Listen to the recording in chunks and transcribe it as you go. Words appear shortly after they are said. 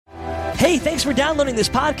Hey, thanks for downloading this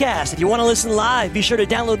podcast. If you want to listen live, be sure to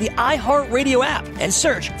download the iHeartRadio app and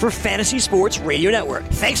search for Fantasy Sports Radio Network.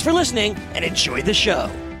 Thanks for listening and enjoy the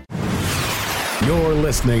show. You're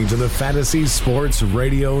listening to the Fantasy Sports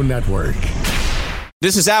Radio Network.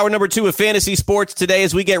 This is hour number 2 of Fantasy Sports today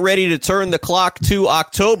as we get ready to turn the clock to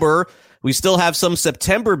October. We still have some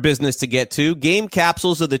September business to get to. Game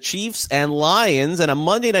capsules of the Chiefs and Lions, and a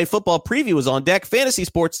Monday Night Football preview is on deck. Fantasy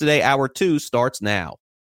Sports Today, hour 2 starts now.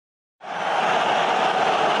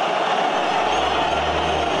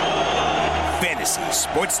 Fantasy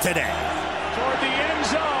Sports Today. Toward the end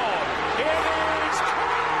zone. It is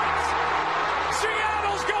caught!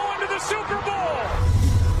 Seattle's going to the Super Bowl.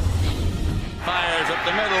 Fires up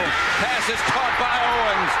the middle. Pass is caught by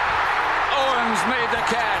Owens. Owens made the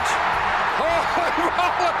catch.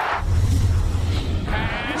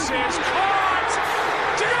 Pass is caught.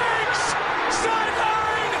 Diggs!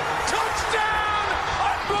 Sideline! Touchdown!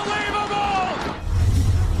 Unbelievable!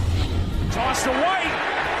 Toss to White.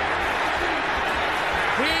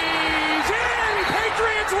 He's in!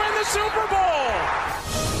 Patriots win the Super Bowl!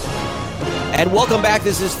 And welcome back.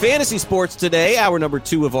 This is Fantasy Sports Today, hour number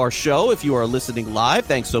 2 of our show. If you are listening live,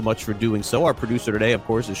 thanks so much for doing so. Our producer today, of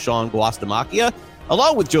course, is Sean Guastamacchia.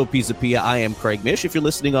 Along with Joe Pisapia, I am Craig Mish. If you're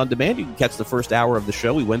listening on demand, you can catch the first hour of the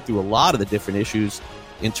show. We went through a lot of the different issues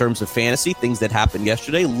in terms of fantasy, things that happened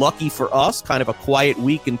yesterday. Lucky for us, kind of a quiet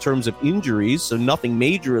week in terms of injuries, so nothing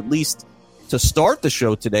major, at least to start the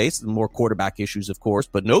show today. Some more quarterback issues, of course,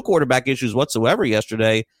 but no quarterback issues whatsoever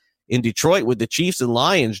yesterday in Detroit with the Chiefs and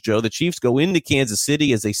Lions, Joe. The Chiefs go into Kansas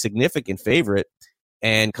City as a significant favorite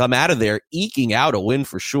and come out of there eking out a win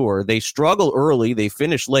for sure. They struggle early. They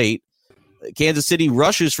finish late. Kansas City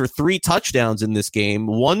rushes for 3 touchdowns in this game,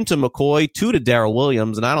 1 to McCoy, 2 to Darrell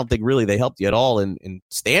Williams, and I don't think really they helped you at all in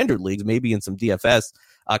standard leagues, maybe in some DFS.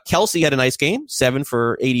 Kelsey had a nice game, 7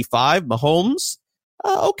 for 85. Mahomes,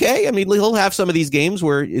 okay. I mean, he'll have some of these games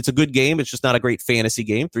where it's a good game. It's just not a great fantasy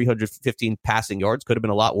game. 315 passing yards could have been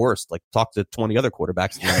a lot worse. Like, talk to 20 other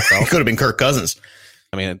quarterbacks in the NFL. It could have been Kirk Cousins.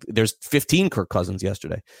 I mean, there's 15 Kirk Cousins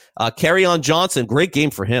yesterday. Kerryon Johnson, great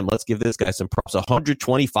game for him. Let's give this guy some props.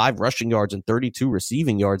 125 rushing yards and 32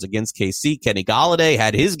 receiving yards against KC. Kenny Golladay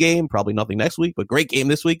had his game. Probably nothing next week, but great game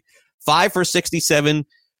this week. 5 for 67,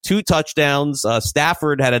 2 touchdowns.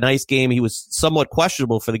 Stafford had a nice game. He was somewhat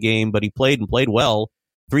questionable for the game, but he played and played well.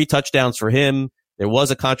 3 touchdowns for him. There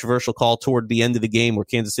was a controversial call toward the end of the game where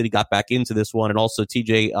Kansas City got back into this one, and also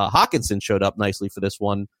TJ Hawkinson showed up nicely for this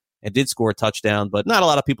one and did score a touchdown, but not a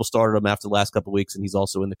lot of people started him after the last couple of weeks, and he's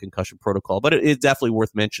also in the concussion protocol. But it is definitely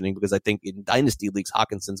worth mentioning because I think in Dynasty Leagues,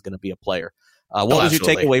 Hawkinson's going to be a player. What was your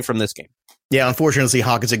takeaway from this game? Yeah, unfortunately,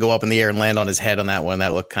 Hawkinson go up in the air and land on his head on that one.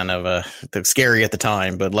 That looked kind of scary at the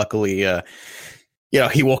time, but luckily,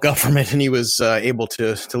 he woke up from it and he was able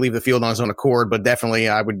to leave the field on his own accord. But definitely,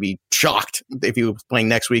 I would be shocked if he was playing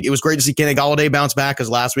next week. It was great to see Kenny Golladay bounce back because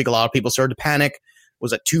last week a lot of people started to panic.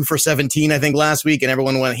 Was at 2 for 17, I think, last week, and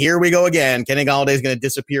everyone went, here we go again. Kenny Golladay is going to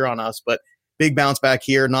disappear on us, but big bounce back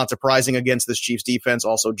here, not surprising against this Chiefs defense.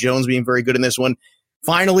 Also, Jones being very good in this one.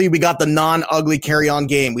 Finally, we got the non-ugly carry-on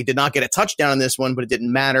game. We did not get a touchdown in this one, but it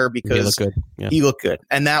didn't matter because he looked good.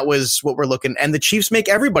 And that was what we're looking. And the Chiefs make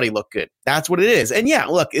everybody look good. That's what it is. And yeah,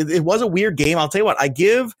 look, it was a weird game. I'll tell you what, I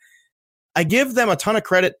give them a ton of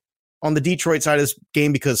credit on the Detroit side of this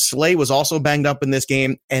game because Slay was also banged up in this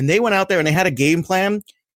game, and they went out there and they had a game plan.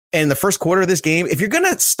 And the first quarter of this game, if you're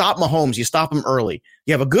going to stop Mahomes, you stop him early.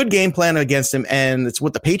 You have a good game plan against him, and it's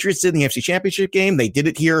what the Patriots did in the AFC Championship game. They did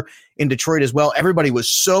it here in Detroit as well. Everybody was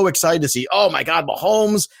so excited to see, oh my God,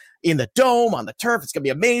 Mahomes in the dome, on the turf. It's going to be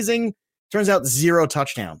amazing. Turns out 0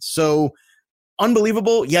 touchdowns. So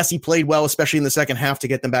unbelievable. Yes, he played well, especially in the second half to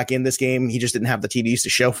get them back in this game. He just didn't have the TDs to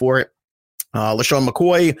show for it. LaShawn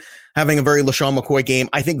McCoy having a very LaShawn McCoy game.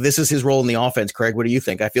 I think this is his role in the offense. Craig, what do you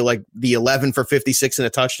think? I feel like the 11 for 56 and a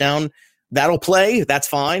touchdown, that'll play. That's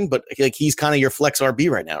fine. But like he's kind of your flex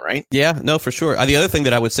RB right now, right? Yeah, no, for sure. The other thing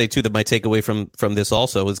that I would say, too, that my takeaway from this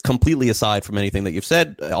also is completely aside from anything that you've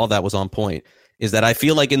said, all that was on point, is that I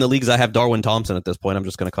feel like in the leagues I have Darwin Thompson at this point, I'm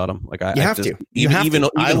just going to cut him. Like you have to. Even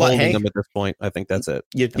holding him at this point, I think that's it.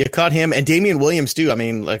 You cut him and Damian Williams too. I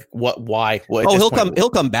mean, like what? Why? He'll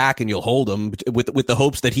come back and you'll hold him with the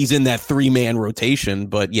hopes that he's in that 3-man rotation.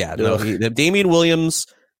 But yeah, Damian Williams,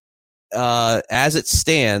 as it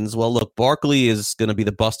stands, well, look, Barkley is going to be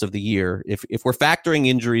the bust of the year. If we're factoring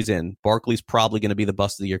injuries in, Barkley's probably going to be the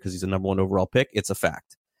bust of the year because he's the number 1 overall pick. It's a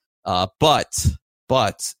fact. But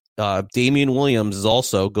Damian Williams is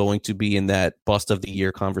also going to be in that bust of the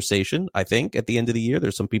year conversation. I think at the end of the year,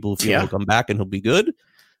 there's some people who feel he'll come back and he'll be good.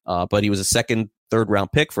 But he was a 2nd, 3rd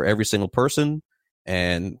round pick for every single person.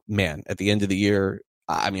 And man, at the end of the year,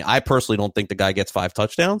 I mean, I personally don't think the guy gets 5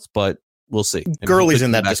 touchdowns, but we'll see. And Gurley's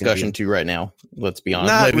in that discussion too right now. Let's be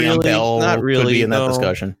honest. Not really. Not really. Could be in that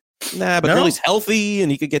discussion. Nah, but Gurley's healthy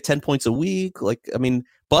and he could get 10 points a week. Like, I mean,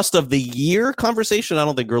 bust of the year conversation. I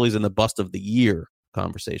don't think Gurley's in the bust of the year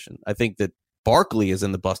conversation. I think that Barkley is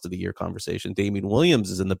in the bust of the year conversation. Damian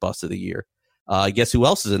Williams is in the bust of the year. Guess who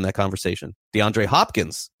else is in that conversation? DeAndre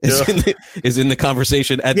Hopkins is in the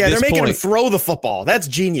conversation at this point. Yeah, they're making him throw the football. That's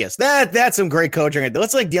genius. That's some great coaching.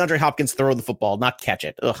 Let's like DeAndre Hopkins throw the football, not catch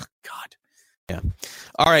it. Ugh, God. Yeah.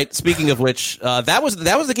 All right. Speaking of which, that was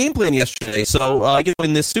the game plan yesterday. So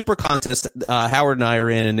in this super contest, Howard and I are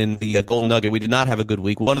in the Golden Nugget. We did not have a good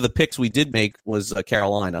week. One of the picks we did make was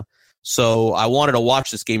Carolina. So I wanted to watch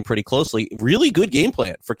this game pretty closely. Really good game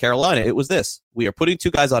plan for Carolina. It was this: we are putting 2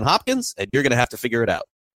 guys on Hopkins, and you're going to have to figure it out.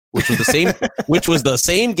 Which was the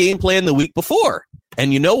same game plan the week before.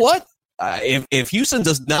 And you know what? If Houston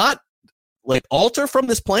does not alter from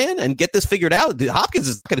this plan and get this figured out, Hopkins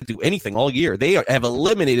is not going to do anything all year. They have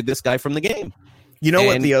eliminated this guy from the game. You know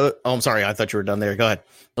what the other? Oh, I'm sorry. I thought you were done there. Go ahead.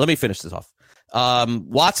 Let me finish this off.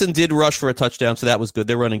 Watson did rush for a touchdown, so that was good.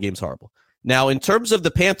 Their running game's horrible. Now, in terms of the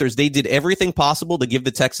Panthers, they did everything possible to give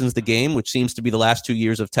the Texans the game, which seems to be the last 2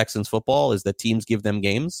 years of Texans football, is that teams give them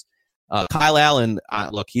games. Kyle Allen,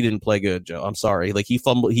 look, he didn't play good, Joe. I'm sorry. He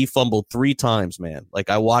fumbled 3 times, man.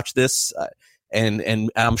 I watched this,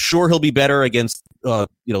 and I'm sure he'll be better against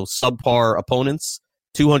subpar opponents.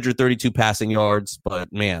 232 passing yards,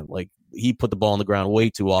 but man, he put the ball on the ground way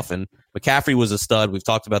too often. McCaffrey was a stud. We've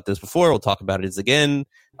talked about this before. We'll talk about it again.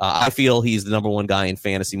 I feel he's the number 1 guy in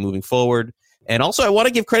fantasy moving forward. And also, I want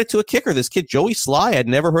to give credit to a kicker. This kid, Joey Sly, I'd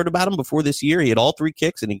never heard about him before this year. He had all 3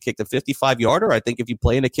 kicks, and he kicked a 55-yarder. I think if you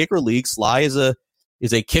play in a kicker league, Sly is a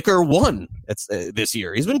kicker 1 this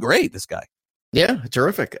year. He's been great, this guy. Yeah,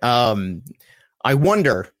 terrific. I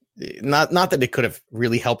wonder, not that it could have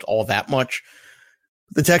really helped all that much.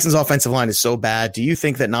 The Texans' offensive line is so bad. Do you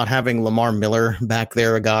think that not having Lamar Miller back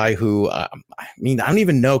there, a guy who, I don't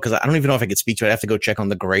even know, because I don't even know if I could speak to it. I have to go check on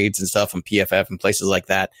the grades and stuff on PFF and places like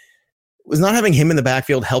that. Was not having him in the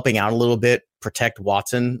backfield helping out a little bit, protect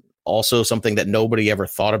Watson, also something that nobody ever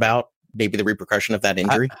thought about? Maybe the repercussion of that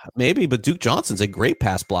injury? Maybe, but Duke Johnson's a great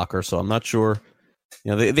pass blocker, so I'm not sure.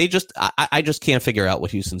 They just, I just can't figure out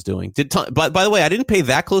what Houston's doing. By the way, I didn't pay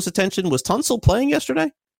that close attention. Was Tunsil playing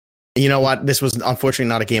yesterday? You know what? This was unfortunately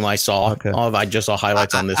not a game I saw. Okay. I just saw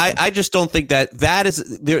highlights on this. I just don't think that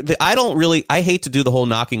is there. I hate to do the whole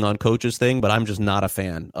knocking on coaches thing, but I'm just not a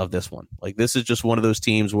fan of this one. This is just one of those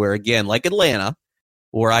teams where, again, like Atlanta,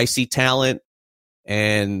 where I see talent,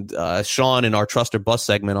 and Sean in our Trust or Bust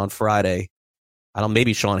segment on Friday,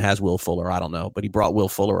 maybe Sean has Will Fuller, I don't know, but he brought Will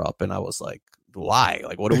Fuller up, and I was like, why?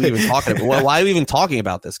 What are we even talking about? Why are we even talking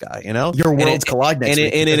about this guy? Your worlds collide next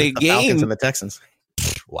week. And in a game, Falcons and the Texans.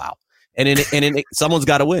 Wow. And in someone's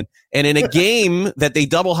got to win. And in a game that they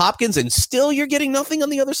double Hopkins and still you're getting nothing on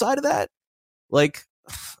the other side of that.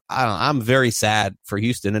 I'm very sad for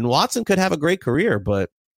Houston, and Watson could have a great career, but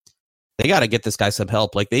they got to get this guy some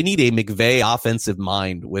help. They need a McVay offensive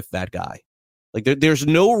mind with that guy. There's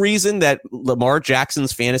no reason that Lamar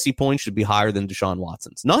Jackson's fantasy points should be higher than Deshaun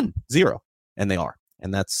Watson's. None. 0. And they are.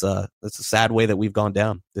 And that's a sad way that we've gone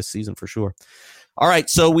down this season for sure. All right,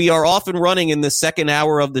 so we are off and running in the second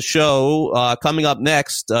hour of the show. Coming up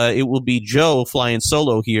next, it will be Joe flying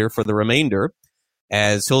solo here for the remainder,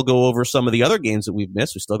 as he'll go over some of the other games that we've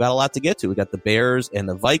missed. We still got a lot to get to. We got the Bears and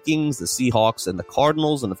the Vikings, the Seahawks and the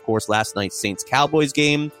Cardinals, and, of course, last night's Saints-Cowboys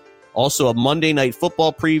game. Also a Monday Night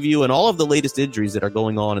Football preview and all of the latest injuries that are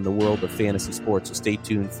going on in the world of fantasy sports, so stay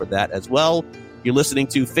tuned for that as well. You're listening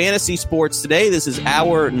to Fantasy Sports Today. This is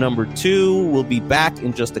hour number 2. We'll be back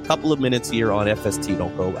in just a couple of minutes here on FST.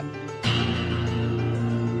 Don't go away.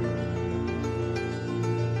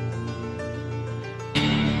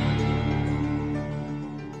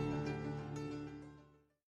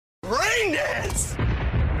 Rain dance!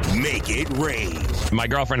 Make it rain. My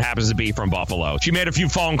girlfriend happens to be from Buffalo. She made a few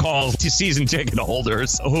phone calls to season ticket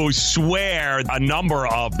holders who swear a number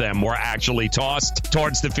of them were actually tossed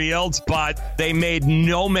towards the field, but they made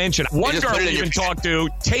no mention. One girl even talked to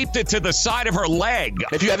taped it to the side of her leg.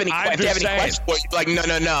 If you have any questions,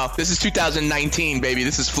 no. This is 2019, baby.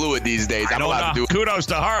 This is fluid these days. I'm allowed to do it. Kudos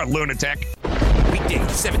to her, lunatic.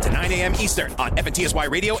 Weekdays, 7 to 9 a.m. Eastern on FNTSY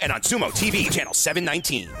Radio and on Sumo TV, channel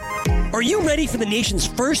 719. Are you ready for the nation's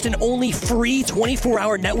first and only free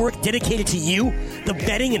 24-hour network dedicated to you, the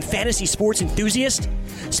betting and fantasy sports enthusiast?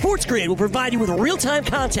 SportsGrid will provide you with real-time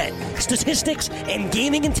content, statistics, and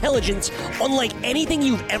gaming intelligence unlike anything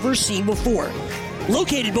you've ever seen before.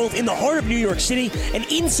 Located both in the heart of New York City and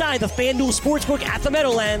inside the FanDuel Sportsbook at the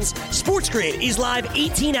Meadowlands, SportsGrid is live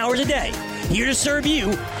 18 hours a day. Here to serve you,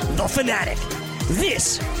 the fanatic.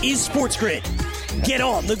 This is SportsGrid. Get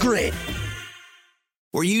on the grid.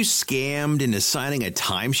 Were you scammed into signing a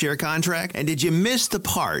timeshare contract? And did you miss the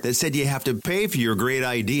part that said you have to pay for your great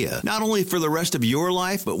idea? Not only for the rest of your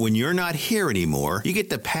life, but when you're not here anymore, you get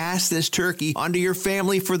to pass this turkey onto your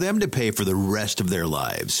family for them to pay for the rest of their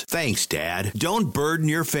lives. Thanks, Dad. Don't burden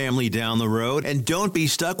your family down the road, and don't be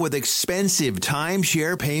stuck with expensive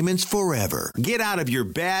timeshare payments forever. Get out of your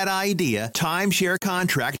bad idea timeshare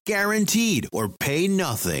contract guaranteed, or pay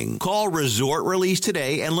nothing. Call Resort Release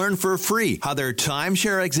today and learn for free how their timeshare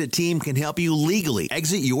exit team can help you legally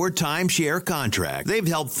exit your timeshare contract. They've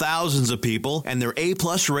helped thousands of people, and they're A+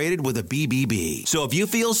 rated with a BBB. So if you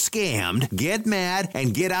feel scammed, get mad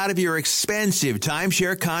and get out of your expensive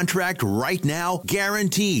timeshare contract right now,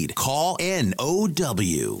 guaranteed. Call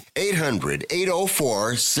NOW.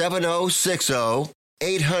 800-804-7060.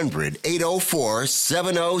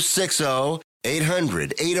 800-804-7060.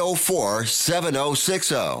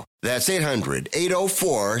 800-804-7060. That's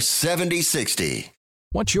 800-804-7060.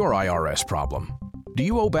 What's your IRS problem? Do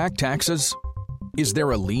you owe back taxes? Is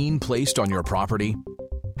there a lien placed on your property?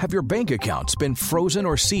 Have your bank accounts been frozen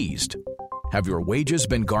or seized? Have your wages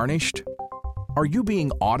been garnished? Are you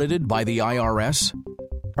being audited by the IRS?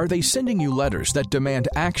 Are they sending you letters that demand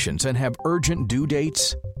actions and have urgent due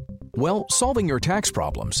dates? Well, solving your tax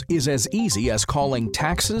problems is as easy as calling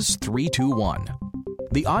Taxes 321.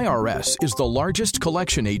 The IRS is the largest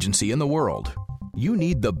collection agency in the world. You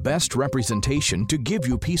need the best representation to give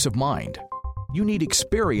you peace of mind. You need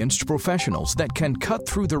experienced professionals that can cut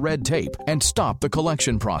through the red tape and stop the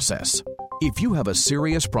collection process. If you have a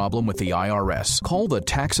serious problem with the IRS, call the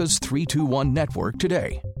Taxes 321 network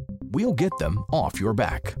today. We'll get them off your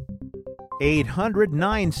back.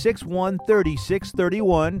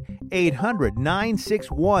 800-961-3631,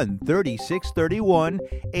 800-961-3631,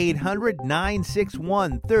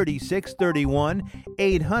 800-961-3631,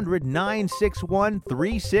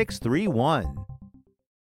 800-961-3631.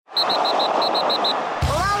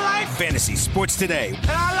 Well, I like fantasy sports today. And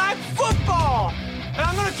I like football. And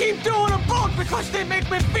I'm going to keep doing them both because they make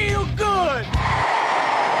me feel good.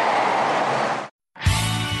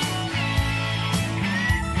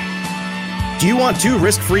 Do you want 2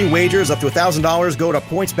 risk-free wagers up to $1,000? Go to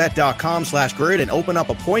pointsbet.com/grid and open up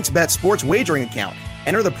a PointsBet sports wagering account.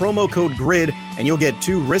 Enter the promo code GRID and you'll get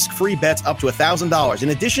 2 risk-free bets up to $1,000. In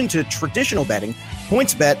addition to traditional betting,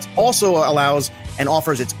 PointsBet also allows and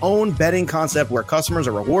offers its own betting concept where customers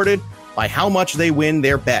are rewarded by how much they win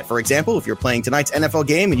their bet. For example, if you're playing tonight's NFL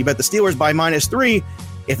game and you bet the Steelers by -3,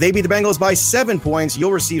 if they beat the Bengals by 7 points,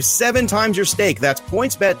 you'll receive 7 times your stake. That's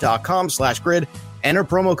pointsbet.com/grid. Enter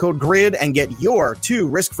promo code GRID and get your 2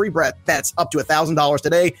 risk-free bets up to $1,000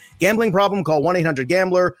 today. Gambling problem? Call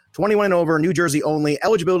 1-800-GAMBLER. 21 and over, New Jersey only.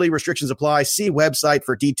 Eligibility restrictions apply. See website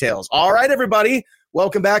for details. All right, everybody.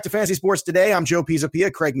 Welcome back to Fantasy Sports Today. I'm Joe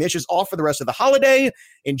Pisapia. Craig Mish is off for the rest of the holiday,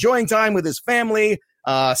 enjoying time with his family.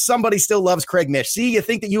 Somebody still loves Craig Mish. See, you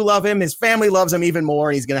think that you love him. His family loves him even more,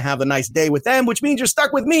 and he's going to have a nice day with them, which means you're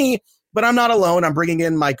stuck with me. But I'm not alone. I'm bringing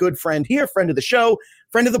in my good friend here, friend of the show,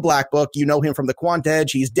 friend of the Black Book. You know him from the Quant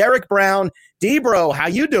Edge. He's Derek Brown. D-Bro, how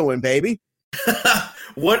you doing, baby?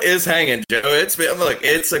 What is hanging, Joe? It's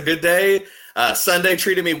a good day. Sunday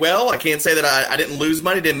treated me well. I can't say that I didn't lose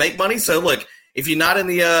money, didn't make money. So look, if you're not in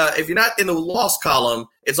the loss column,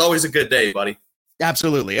 it's always a good day, buddy.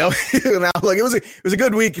 Absolutely. Now, look, it was a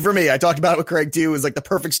good week for me. I talked about it with Craig too. It was like the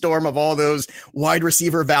perfect storm of all those wide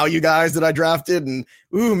receiver value guys that I drafted. And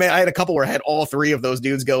man, I had a couple where I had all 3 of those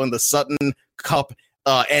dudes go in the Sutton, Cup,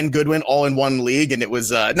 and Goodwin all in one league. And it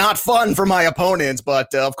was not fun for my opponents.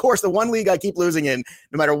 But of course, the one league I keep losing in,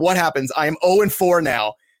 no matter what happens, I am 0-4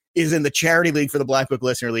 now, is in the charity league for the Black Book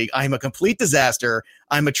Listener League. I am a complete disaster.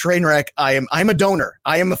 I'm a train wreck. I'm a donor.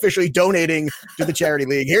 I am officially donating to the charity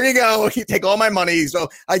league. Here you go. You take all my money. So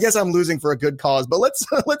I guess I'm losing for a good cause. But let's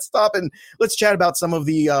stop and let's chat about some of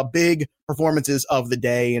the big performances of the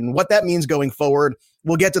day and what that means going forward.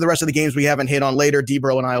 We'll get to the rest of the games we haven't hit on later.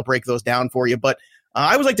 D-Bro and I will break those down for you. But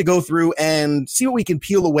I would like to go through and see what we can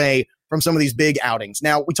peel away from some of these big outings.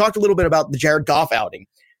 Now, we talked a little bit about the Jared Goff outing.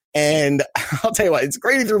 And I'll tell you what, it's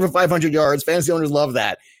great he threw for 500 yards. Fantasy owners love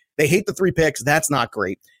that. They hate the 3 picks. That's not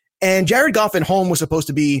great. And Jared Goff at home was supposed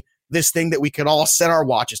to be this thing that we could all set our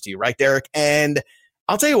watches to, right, Derek? And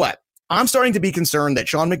I'll tell you what, I'm starting to be concerned that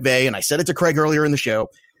Sean McVay, and I said it to Craig earlier in the show,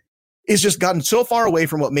 is just gotten so far away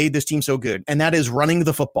from what made this team so good, and that is running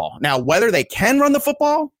the football. Now, whether they can run the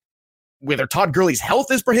football whether Todd Gurley's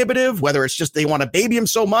health is prohibitive, whether it's just they want to baby him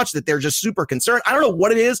so much that they're just super concerned. I don't know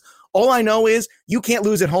what it is. All I know is you can't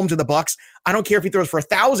lose at home to the Bucs. I don't care if he throws for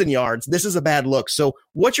 1,000 yards. This is a bad look. So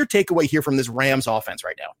what's your takeaway here from this Rams offense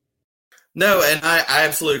right now? No, and I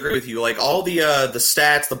absolutely agree with you. Like all the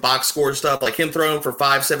stats, the box score stuff, like him throwing for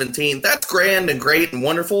 517, that's grand and great and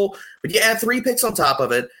wonderful. But you add 3 picks on top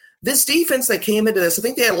of it. This defense that came into this, I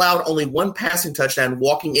think they allowed only 1 passing touchdown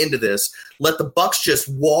walking into this. Let the Bucs just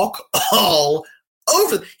walk all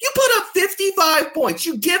over. You put up 55 points.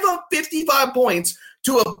 You give up 55 points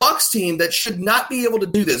to a Bucs team that should not be able to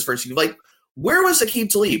do this versus you. Like, where was Aqib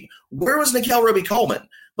Talib? Where was Nickel Roby-Coleman?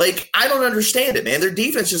 Like, I don't understand it, man. Their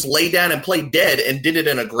defense just laid down and played dead and did it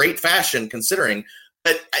in a great fashion considering.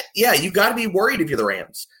 But, yeah, you got to be worried if you're the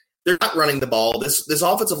Rams. They're not running the ball. This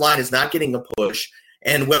offensive line is not getting a push.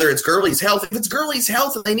 And whether it's Gurley's health, if it's Gurley's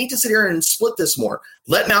health, they need to sit here and split this more.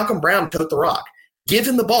 Let Malcolm Brown tote the rock. Give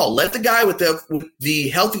him the ball. Let the guy with the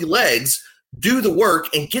healthy legs do the work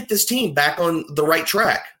and get this team back on the right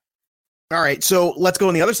track. All right, so let's go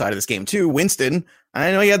on the other side of this game, too. Winston,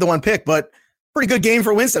 I know he had the 1 pick, but pretty good game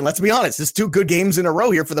for Winston. Let's be honest. It's 2 good games in a row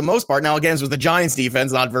here for the most part. Now, again, this was the Giants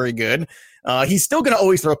defense, not very good. He's still going to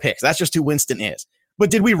always throw picks. That's just who Winston is. But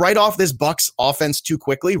did we write off this Bucs offense too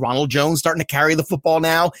quickly? Ronald Jones starting to carry the football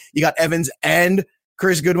now. You got Evans and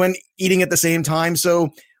Chris Goodwin eating at the same time. So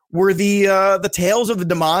were the tales of the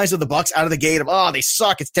demise of the Bucs out of the gate of, oh, they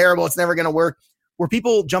suck, it's terrible, it's never going to work? Were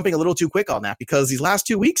people jumping a little too quick on that? Because these last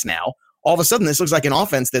 2 weeks now, all of a sudden, this looks like an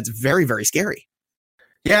offense that's very, very scary.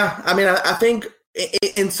 Yeah, I mean, I think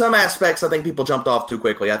in some aspects, I think people jumped off too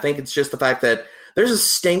quickly. I think it's just the fact that there's a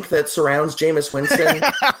stink that surrounds Jameis Winston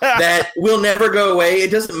that will never go away.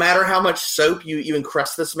 It doesn't matter how much soap you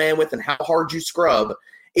encrust this man with and how hard you scrub.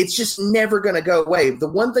 It's just never going to go away. The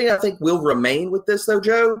one thing I think will remain with this, though,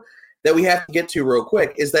 Joe, that we have to get to real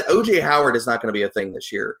quick is that O.J. Howard is not going to be a thing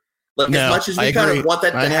this year. Like, as much as we kind of want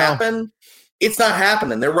that to happen, it's not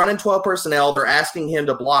happening. They're running 12 personnel. They're asking him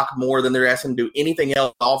to block more than they're asking him to do anything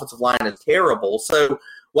else. The offensive line is terrible. So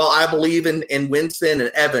while I believe in Winston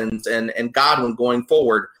and Evans and Godwin going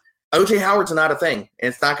forward, O.J. Howard's not a thing.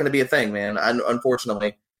 And it's not going to be a thing, man,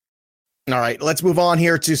 unfortunately. All right, let's move on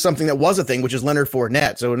here to something that was a thing, which is Leonard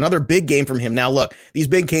Fournette. So another big game from him. Now, look, these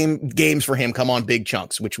big games for him come on big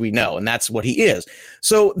chunks, which we know, and that's what he is.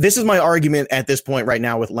 So this is my argument at this point right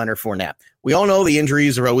now with Leonard Fournette. We all know the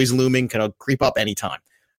injuries are always looming, can creep up anytime.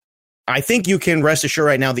 I think you can rest assured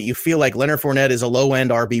right now that you feel like Leonard Fournette is a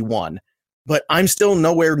low-end RB1, but I'm still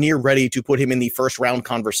nowhere near ready to put him in the first-round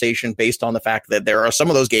conversation based on the fact that there are some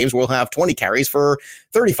of those games where we'll have 20 carries for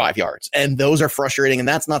 35 yards, and those are frustrating, and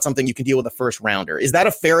that's not something you can deal with a first-rounder. Is that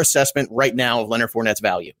a fair assessment right now of Leonard Fournette's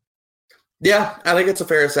value? Yeah, I think it's a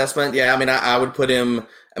fair assessment. Yeah, I mean, I would put him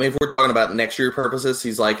 – I mean, if we're talking about next year purposes,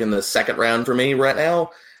 he's like in the second round for me right now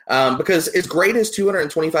because as great as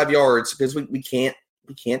 225 yards, because we can't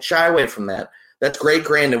shy away from that. That's great,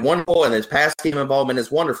 grand, and wonderful, and his pass game involvement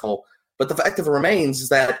is wonderful. But the fact of it remains is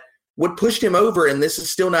that what pushed him over, and this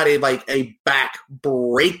is still not a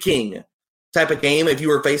back-breaking type of game if you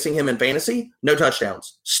were facing him in fantasy, no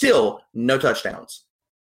touchdowns. Still no touchdowns.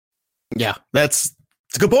 Yeah, it's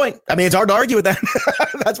a good point. I mean, it's hard to argue with that.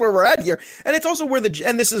 That's where we're at here. And it's also where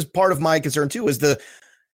and this is part of my concern too, is the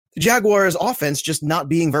Jaguars offense just not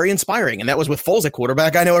being very inspiring. And that was with Foles at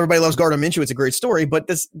quarterback. I know everybody loves Gardner Minshew. It's a great story, but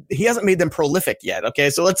he hasn't made them prolific yet. Okay.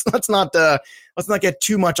 So let's not get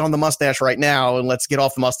too much on the mustache right now, and let's get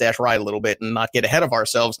off the mustache ride a little bit and not get ahead of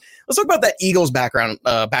ourselves. Let's talk about that Eagles backfield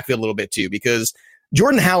a little bit too, because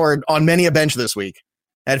Jordan Howard on many a bench this week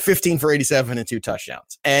had 15 for 87 and 2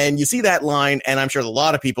 touchdowns. And you see that line, and I'm sure a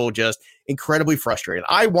lot of people just incredibly frustrated.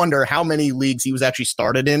 I wonder how many leagues he was actually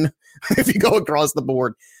started in if you go across the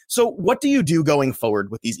board. So what do you do going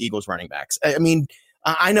forward with these Eagles running backs? I mean,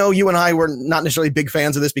 I know you and I were not necessarily big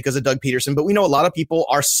fans of this because of Doug Peterson, but we know a lot of people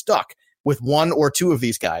are stuck with 1 or 2 of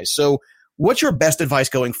these guys. So what's your best advice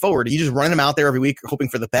going forward? Are you just running them out there every week hoping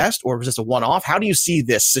for the best, or was this a one-off? How do you see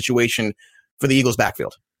this situation for the Eagles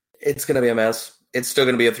backfield? It's going to be a mess. It's still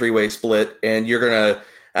going to be a 3-way split, and you're going to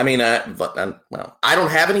 – I mean, well, I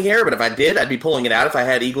don't have any hair, but if I did, I'd be pulling it out if I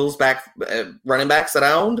had Eagles running backs that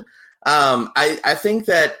I owned. I think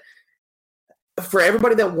that for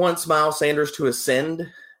everybody that wants Miles Sanders to ascend,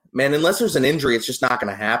 man, unless there's an injury, it's just not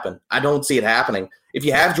going to happen. I don't see it happening. If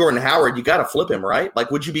you have Jordan Howard, you got to flip him, right?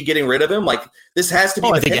 Like, would you be getting rid of him? Like, this has to be.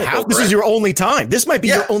 I think this is your only time. This might be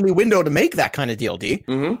your only window to make that kind of deal, D.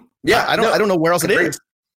 Mm-hmm. Yeah, I don't know where else it is.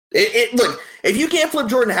 Look, if you can't flip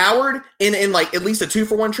Jordan Howard in like at least a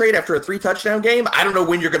 2-for-1 trade after a 3-touchdown game, I don't know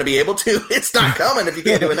when you're going to be able to. It's not coming if you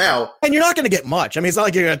can't do it now. And you're not going to get much. I mean, it's not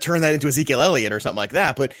like you're going to turn that into Ezekiel Elliott or something like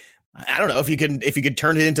that. But I don't know if you could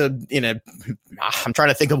turn it into I'm trying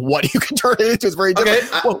to think of what you could turn it into. It's very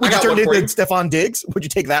different. Okay, would you turn it into Stephon Diggs? Would you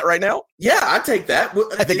take that right now? Yeah, I'd take that.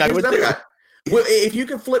 I think I would too. Well, if you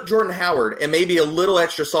could flip Jordan Howard and maybe a little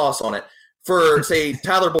extra sauce on it for, say,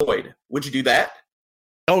 Tyler Boyd, would you do that?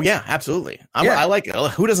 Oh yeah, absolutely. I like it.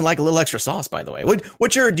 Who doesn't like a little extra sauce, by the way?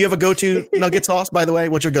 Do you have a go-to nugget sauce, by the way?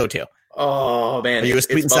 What's your go-to? Oh man. Are you a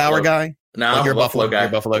sweet and sour guy? No, you're a Buffalo guy. You're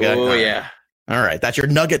a Buffalo guy. Oh yeah. All right, that's your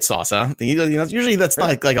nugget sauce, huh? Usually that's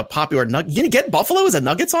not like a popular nugget. You get Buffalo as a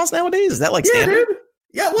nugget sauce nowadays? Is that like standard? Dude.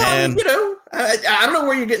 Yeah, well, I don't know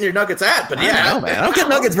where you're getting your nuggets at, but yeah. I don't know, man. I don't get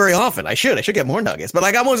nuggets very often. I should get more nuggets. But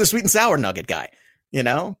like I'm always a sweet and sour nugget guy.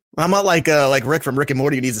 I'm not like Rick from Rick and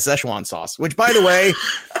Morty who needs a Szechuan sauce, which, by the way,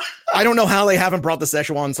 I don't know how they haven't brought the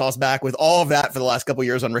Szechuan sauce back with all of that for the last couple of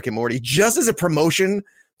years on Rick and Morty, just as a promotion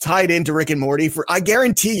tied into Rick and Morty. I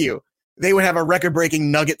guarantee you they would have a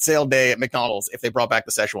record-breaking nugget sale day at McDonald's if they brought back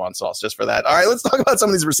the Szechuan sauce just for that. All right, let's talk about some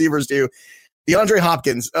of these receivers too. DeAndre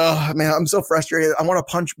Hopkins. Oh, man, I'm so frustrated. I want to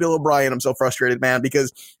punch Bill O'Brien. I'm so frustrated, man,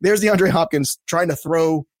 because there's DeAndre Hopkins trying to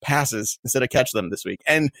throw passes instead of catch them this week.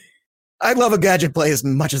 And I love a gadget play as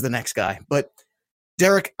much as the next guy, but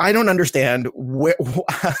Derek, I don't understand.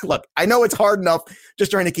 Look, I know it's hard enough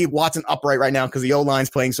just trying to keep Watson upright right now because the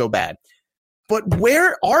O-line's playing so bad. But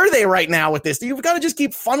where are they right now with this? You've got to just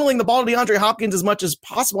keep funneling the ball to DeAndre Hopkins as much as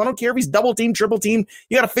possible. I don't care if he's double team, triple team.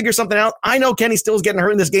 You got to figure something out. I know Kenny Stills getting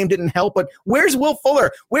hurt in this game didn't help, but where's Will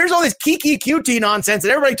Fuller? Where's all this Kiki QT nonsense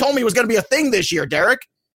that everybody told me was going to be a thing this year, Derek?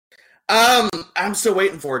 I'm still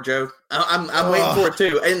waiting for it, Joe. I'm waiting for it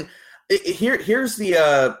too. And here's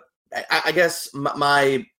the I guess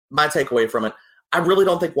my takeaway from it. I really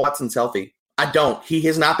don't think Watson's healthy. I don't. He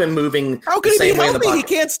has not been moving. How can he be healthy? He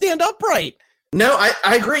can't stand upright. No,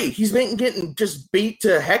 I agree. He's been getting just beat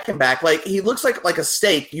to heck and back. Like he looks like a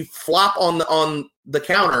steak. You flop on the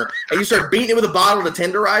counter and you start beating it with a bottle to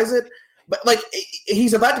tenderize it. But like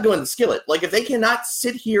he's about to go in the skillet. Like if they cannot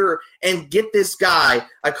sit here and get this guy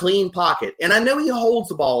a clean pocket, and I know he holds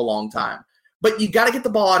the ball a long time, but you got to get the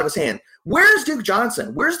ball out of his hand. Where's Duke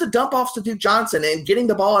Johnson? Where's the dump offs to Duke Johnson and getting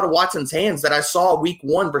the ball out of Watson's hands that I saw week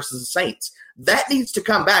 1 versus the Saints? That needs to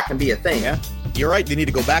come back and be a thing. Yeah, you're right. They need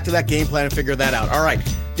to go back to that game plan and figure that out. All right.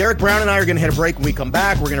 Derek Brown and I are going to hit a break. When we come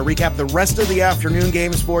back, we're going to recap the rest of the afternoon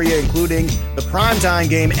games for you, including the primetime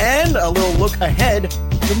game and a little look ahead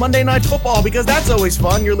to Monday Night Football, because that's always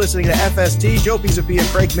fun. You're listening to FST. Joe Pisapia and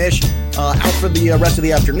Craig Mish out for the rest of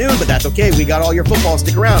the afternoon, but that's okay. We got all your football.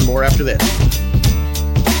 Stick around. More after this.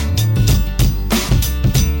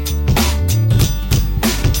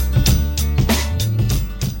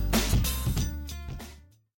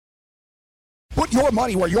 Put your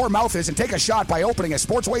money where your mouth is and take a shot by opening a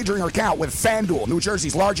sports wagering account with FanDuel, New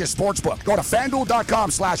Jersey's largest sportsbook. Go to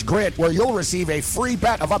FanDuel.com/grid where you'll receive a free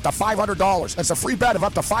bet of up to $500. That's a free bet of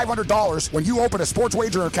up to $500 when you open a sports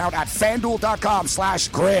wagering account at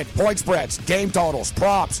FanDuel.com/grid. Point spreads, game totals,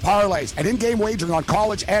 props, parlays, and in-game wagering on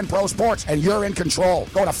college and pro sports, and you're in control.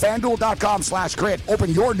 Go to FanDuel.com/grid.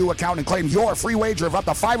 Open your new account and claim your free wager of up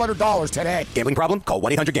to $500 today. Gambling problem? Call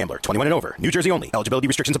 1-800-GAMBLER. 21 and over. New Jersey only. Eligibility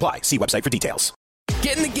restrictions apply. See website for details.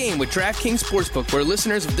 Get in the game with DraftKings Sportsbook, where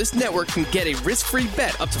listeners of this network can get a risk-free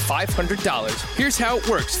bet up to $500. Here's how it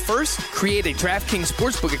works. First, create a DraftKings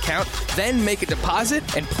Sportsbook account, then make a deposit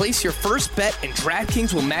and place your first bet, and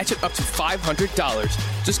DraftKings will match it up to $500.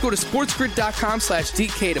 Just go to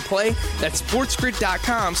sportsgrid.com/DK to play. That's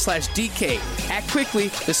sportsgrid.com/DK. Act quickly.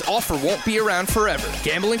 This offer won't be around forever.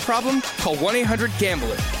 Gambling problem? Call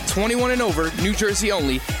 1-800-GAMBLER. 21 and over, New Jersey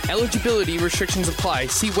only. Eligibility restrictions apply.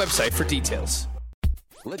 See website for details.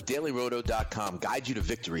 Let DailyRoto.com guide you to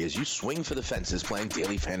victory as you swing for the fences playing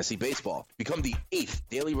daily fantasy baseball. Become the 8th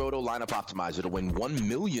Daily Roto lineup optimizer to win $1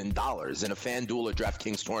 million in a FanDuel or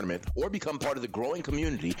DraftKings tournament, or become part of the growing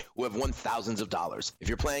community who have won thousands of dollars. If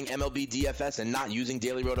you're playing MLB DFS and not using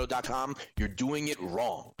DailyRoto.com, you're doing it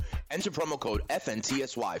wrong. Enter promo code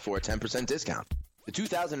FNTSY for a 10% discount. The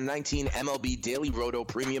 2019 MLB Daily Roto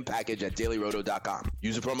Premium Package at DailyRoto.com.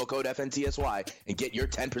 Use the promo code FNTSY and get your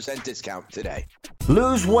 10% discount today.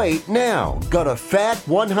 Lose weight now. Go to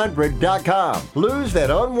FAT100.com. Lose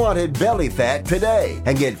that unwanted belly fat today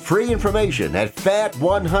and get free information at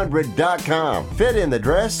FAT100.com. Fit in the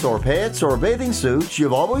dress or pants or bathing suits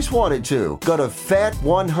you've always wanted to. Go to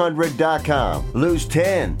FAT100.com. Lose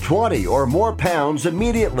 10, 20, or more pounds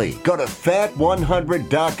immediately. Go to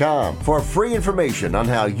FAT100.com. For free information on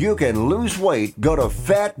how you can lose weight, go to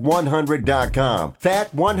FAT100.com.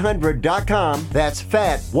 FAT100.com. That's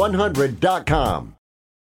FAT100.com.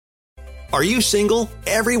 Are you single?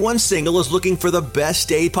 Everyone single is looking for the best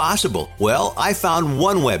date possible. Well, I found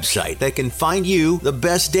one website that can find you the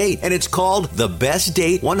best date, and it's called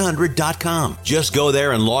thebestdate100.com. Just go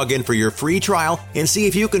there and log in for your free trial and see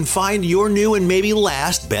if you can find your new and maybe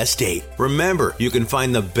last best date. Remember, you can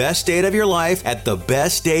find the best date of your life at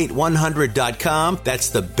thebestdate100.com.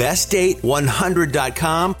 That's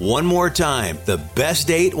thebestdate100.com. One more time,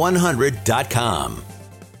 thebestdate100.com.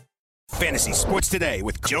 Fantasy Sports Today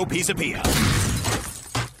with Joe Pisapia.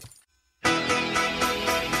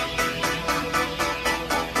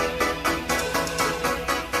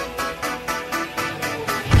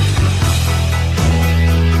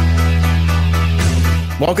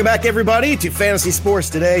 Welcome back, everybody, to Fantasy Sports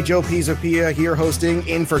Today. Joe Pisapia here hosting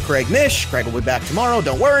in for Craig Mish. Craig will be back tomorrow.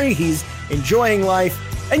 Don't worry. He's enjoying life.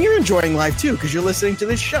 And you're enjoying life, too, because you're listening to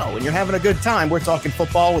this show and you're having a good time. We're talking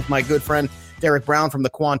football with my good friend Derek Brown from the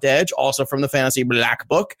Quant Edge, also from the Fantasy Black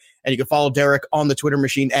Book. And you can follow Derek on the Twitter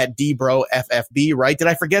machine at DBroFFB, right? Did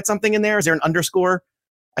I forget something in there? Is there an underscore?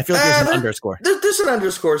 I feel like there's an underscore. There's an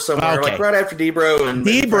underscore somewhere, like right after Dbro and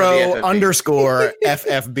Dbro underscore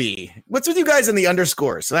FFB. What's with you guys in the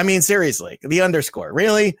underscores? I mean, seriously, the underscore.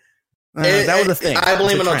 Really? That was a thing. I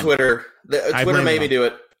blame it on Twitter. Twitter made me do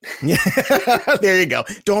it. Yeah, there you go.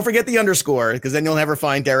 Don't forget the underscore, because then you'll never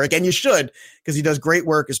find Derek, and you should, because he does great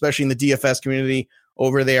work, especially in the DFS community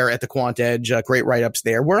over there at the Quant Edge. Great write-ups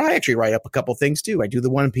there, where I actually write up a couple things too. I do the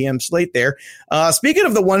 1 p.m. slate there. Speaking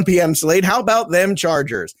of the 1 p.m. slate, how about them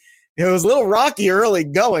Chargers? It was a little rocky early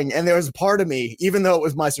going, and there was a part of me, even though it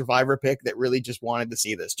was my survivor pick, that really just wanted to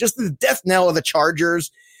see this. Just the death knell of the Chargers.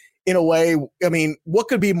 In a way, I mean, what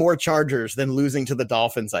could be more Chargers than losing to the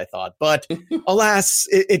Dolphins, I thought. But alas,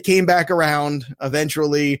 it came back around.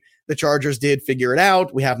 Eventually, the Chargers did figure it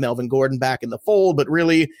out. We have Melvin Gordon back in the fold, but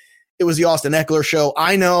really, it was the Austin Eckler show.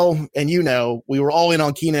 I know, and you know, we were all in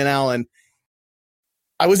on Keenan Allen.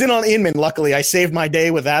 I was in on Inman. Luckily, I saved my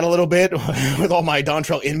day with that a little bit with all my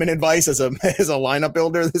Dontrell Inman advice as a lineup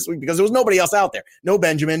builder this week, because there was nobody else out there. No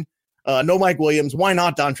Benjamin. No Mike Williams. Why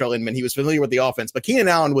not Dontrell Inman? He was familiar with the offense, but Keenan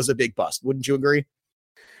Allen was a big bust. Wouldn't you agree?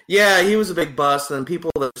 Yeah, he was a big bust. And people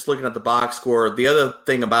that's looking at the box score, the other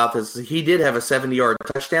thing about this is he did have a 70-yard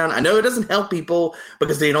touchdown. I know it doesn't help people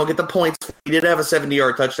because they don't get the points. He did have a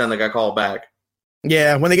 70-yard touchdown that got called back.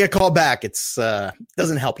 Yeah, when they get called back, it's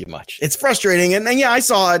doesn't help you much. It's frustrating. And yeah, I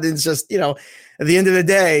saw it. It's just, at the end of the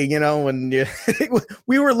day, when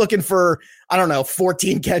we were looking for,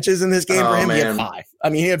 14 catches in this game for him. Man. He had 5. I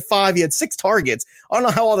mean, he had 5. He had 6 targets. I don't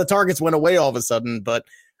know how all the targets went away all of a sudden, but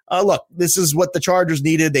look, this is what the Chargers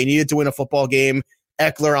needed. They needed to win a football game.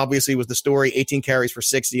 Eckler obviously was the story. 18 carries for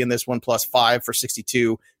 60 in this one, plus 5 for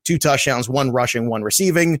 62. 2 touchdowns, 1 rushing, 1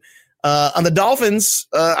 receiving. On the Dolphins,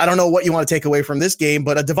 I don't know what you want to take away from this game,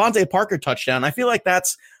 but a Devontae Parker touchdown, I feel like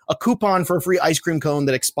that's a coupon for a free ice cream cone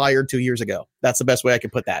that expired 2 years ago. That's the best way I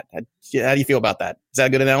could put that. How do you feel about that? Is that a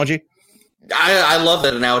good analogy? I love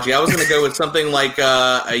that analogy. I was going to go with something like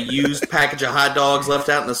a used package of hot dogs left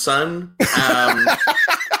out in the sun. It's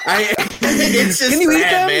just Can you eat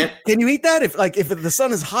them? Man. Can you eat that? If the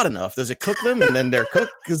sun is hot enough, does it cook them and then they're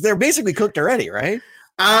cooked? Because they're basically cooked already, right?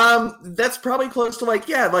 That's probably close to like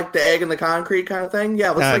the egg in the concrete kind of thing. Yeah,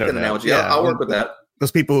 let's make an analogy. Yeah, I'll work with that.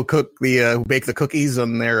 Those people who cook who bake the cookies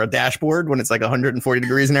on their dashboard when it's like 140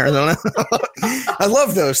 degrees in Arizona. I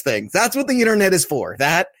love those things. That's what the internet is for.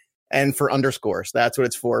 That and for underscores. That's what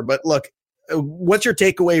it's for. But look, what's your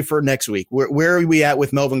takeaway for next week? Where are we at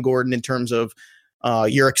with Melvin Gordon in terms of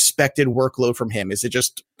your expected workload from him? Is it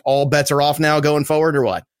just all bets are off now going forward, or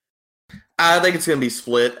what? I think it's going to be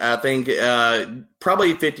split. I think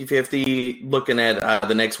probably 50-50 looking at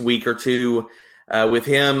the next week or two with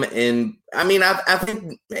him. And I mean, I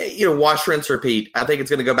think, wash, rinse, repeat. I think it's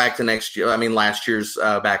going to go back to last year's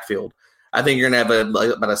backfield. I think you're going to have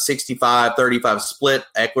about a 65-35 split.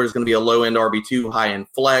 Eckler's going to be a low-end RB2, high-end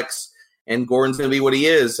flex, and Gordon's going to be what he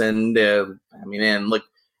is. And, look,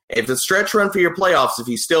 if the stretch run for your playoffs, if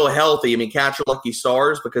he's still healthy, catch your lucky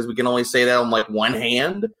stars, because we can only say that on one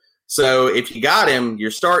hand. So if you got him,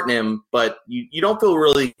 you're starting him, but you don't feel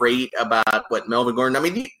really great about what Melvin Gordon.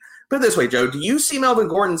 Put it this way, Joe, do you see Melvin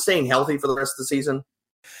Gordon staying healthy for the rest of the season?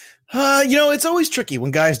 It's always tricky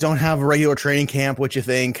when guys don't have a regular training camp. What you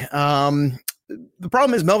think? The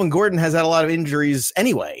problem is Melvin Gordon has had a lot of injuries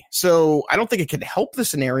anyway, so I don't think it can help the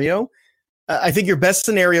scenario. I think your best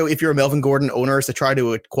scenario, if you're a Melvin Gordon owner, is to try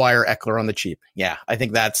to acquire Eckler on the cheap. Yeah, I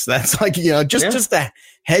think that's just to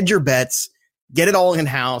hedge your bets, get it all in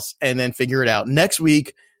house, and then figure it out. Next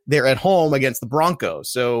week they're at home against the Broncos,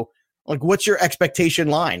 so. What's your expectation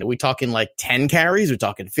line? Are we talking 10 carries? Are we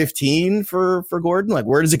talking 15 for Gordon?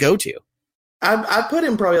 Where does it go to? I put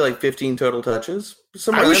him probably like 15 total touches.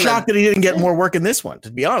 I was shocked that he didn't get more work in this one,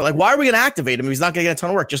 to be honest. Like, why are we going to activate him if he's not going to get a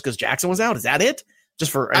ton of work just because Jackson was out? Is that it?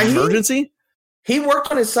 Just for an emergency? He worked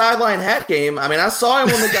on his sideline hat game. I mean, I saw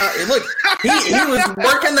him when the guy look. He was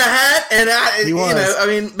working the hat,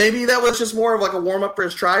 and maybe that was just more of like a warm up for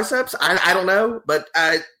his triceps. I don't know, but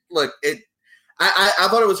I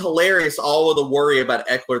thought it was hilarious. All of the worry about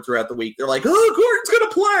Eckler throughout the week. They're like, "Oh, Gordon's going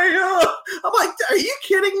to play." I'm like, "Are you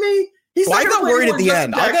kidding me?" I got worried at the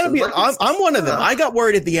end. I'm one of them. I got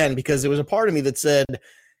worried at the end because there was a part of me that said,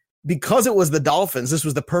 because it was the Dolphins, this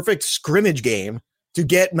was the perfect scrimmage game to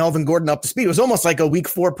get Melvin Gordon up to speed. It was almost like a week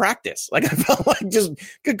 4 practice. Like, I felt like just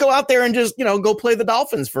could go out there and just, go play the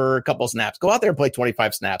Dolphins for a couple of snaps, go out there and play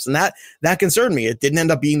 25 snaps. And that concerned me. It didn't end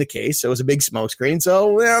up being the case. It was a big smokescreen.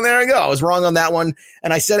 So there I go. I was wrong on that one.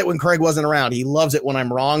 And I said it when Craig wasn't around. He loves it when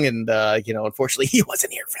I'm wrong. And, unfortunately he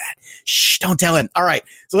wasn't here for that. Shh, don't tell him. All right.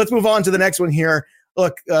 So let's move on to the next one here.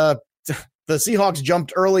 Look, the Seahawks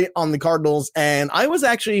jumped early on the Cardinals, and I was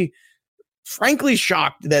actually frankly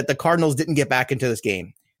shocked that the Cardinals didn't get back into this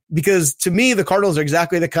game, because to me, the Cardinals are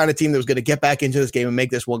exactly the kind of team that was going to get back into this game and make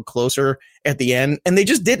this one closer at the end. And they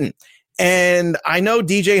just didn't. And I know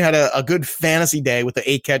DJ had a good fantasy day with the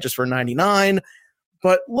 8 catches for 99,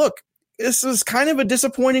 but look, this is kind of a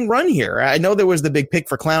disappointing run here. I know there was the big pick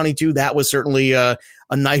for Clowney too. That was certainly a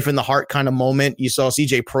knife in the heart kind of moment. You saw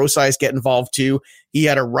CJ Prosise get involved too. He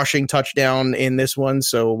had a rushing touchdown in this one.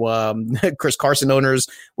 So Chris Carson owners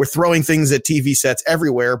were throwing things at TV sets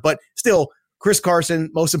everywhere, but still Chris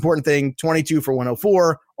Carson, most important thing, 22 for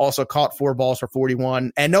 104, also caught 4 balls for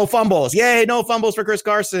 41 and no fumbles. Yay. No fumbles for Chris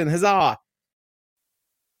Carson. Huzzah.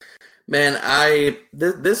 Man,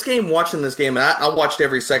 watching this game, and I watched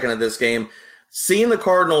every second of this game. Seeing the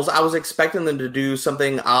Cardinals, I was expecting them to do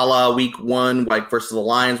something a la week 1, like versus the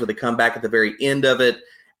Lions, where they come back at the very end of it,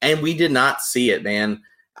 and we did not see it, man.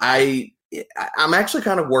 I'm actually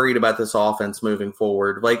kind of worried about this offense moving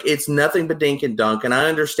forward. Like, it's nothing but dink and dunk, and I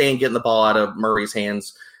understand getting the ball out of Murray's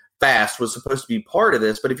hands fast was supposed to be part of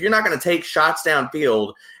this, but if you're not going to take shots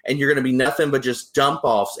downfield and you're going to be nothing but just dump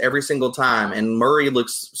offs every single time, and Murray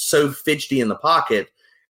looks so fidgety in the pocket,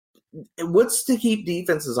 what's to keep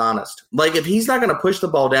defenses honest? Like, if he's not going to push the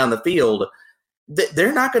ball down the field,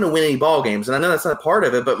 they're not going to win any ball games. And I know that's not part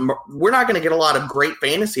of it, but we're not going to get a lot of great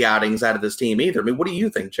fantasy outings out of this team either. I mean, what do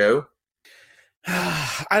you think, Joe?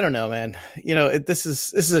 I don't know, man. This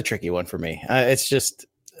is a tricky one for me. It's just,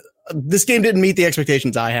 this game didn't meet the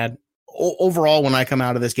expectations I had. Overall, when I come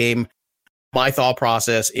out of this game, my thought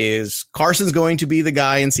process is Carson's going to be the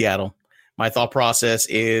guy in Seattle. My thought process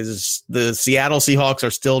is the Seattle Seahawks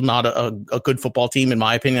are still not a good football team, in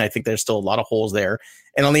my opinion. I think there's still a lot of holes there.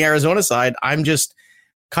 And on the Arizona side,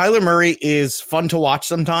 Kyler Murray is fun to watch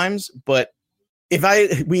sometimes, but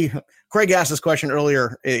Craig asked this question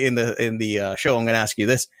earlier in the show. I'm going to ask you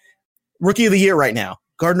this: Rookie of the Year right now,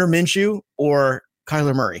 Gardner Minshew or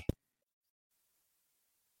Kyler Murray?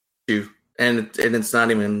 And it's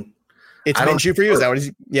not even. It's Minshew for you. Is that what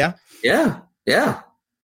he's? Yeah. Yeah.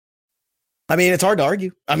 I mean, it's hard to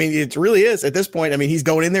argue. I mean, it really is at this point. I mean, he's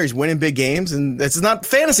going in there, he's winning big games, and this is not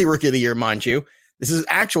fantasy Rookie of the Year, mind you. This is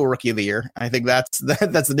actual Rookie of the Year. I think that's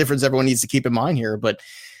the difference everyone needs to keep in mind here. But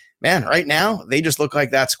man, right now they just look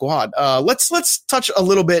like that squad. Let's touch a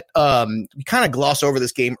little bit. We kind of glossed over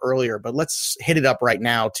this game earlier, but let's hit it up right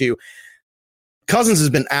now too. Cousins has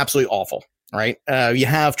been absolutely awful. Right. You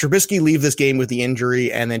have Trubisky leave this game with the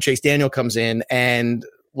injury, and then Chase Daniel comes in. And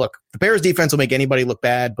look, the Bears defense will make anybody look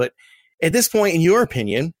bad. But at this point, in your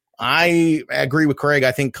opinion, I agree with Craig.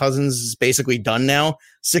 I think Cousins is basically done now.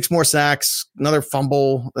 6 more sacks, another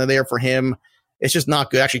fumble there for him. It's just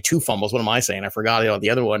not good. Actually, 2 fumbles. What am I saying? I forgot the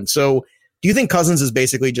other one. So do you think Cousins is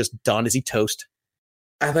basically just done? Is he toast?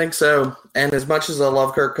 I think so. And as much as I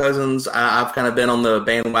love Kirk Cousins, I've kind of been on the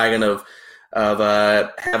bandwagon of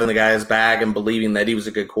having the guy's back and believing that he was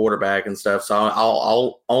a good quarterback and stuff. So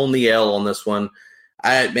I'll own the L on this one.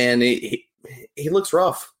 He looks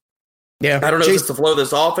rough. Yeah. I don't know if it's the flow of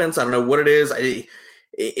this offense. I don't know what it is.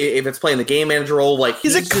 If it's playing the game manager role, like,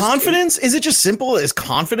 is it confidence? Is it just simple as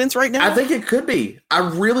confidence right now? I think it could be. I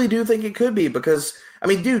really do think it could be, because I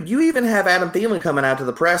mean, dude, you even have Adam Thielen coming out to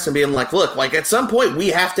the press and being like, look, like at some point we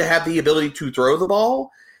have to have the ability to throw the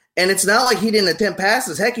ball. And it's not like he didn't attempt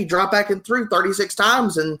passes. Heck, he dropped back and threw 36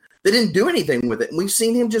 times and they didn't do anything with it. And we've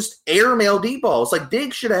seen him just airmail deep balls. Like,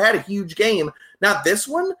 Diggs should have had a huge game. Not this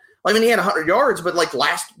one. I mean, he had 100 yards, but like the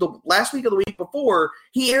last week of the week before,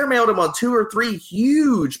 he airmailed him on 2 or 3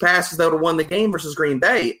 huge passes that would have won the game versus Green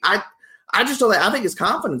Bay. I just don't think. I think his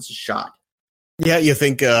confidence is shot. Yeah, you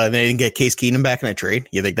think they didn't get Case Keenum back in a trade?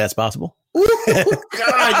 You think that's possible?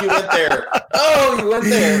 God, you went there. Oh, you went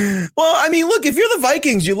there. Well, I mean, look, if you're the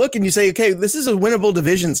Vikings, you look and you say, okay, this is a winnable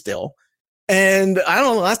division still. And I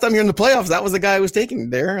don't know, last time you're in the playoffs, that was the guy who was taking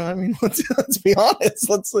there. I mean, let's be honest.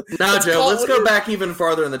 Let's Joe, let's go back even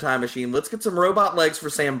farther in the time machine. Let's get some robot legs for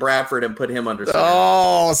Sam Bradford and put him under center.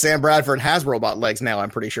 Oh, Sam Bradford has robot legs now, I'm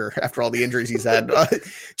pretty sure, after all the injuries he's had.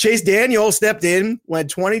 Chase Daniel stepped in, went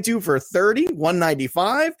 22 for 30,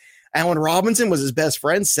 195. Allen Robinson was his best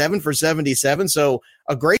friend, 7 for 77. So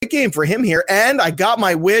a great game for him here. And I got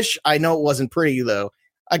my wish. I know it wasn't pretty, though.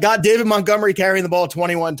 I got David Montgomery carrying the ball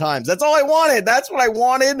 21 times. That's all I wanted. That's what I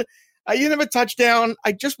wanted. I didn't have a touchdown.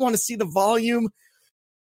 I just want to see the volume.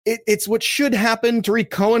 It's what should happen. Tariq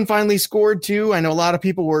Cohen finally scored too. I know a lot of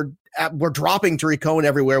people were dropping Tariq Cohen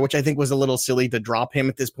everywhere, which I think was a little silly to drop him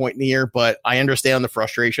at this point in the year, but I understand the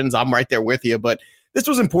frustrations. I'm right there with you, but this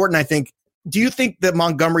was important, I think. Do you think that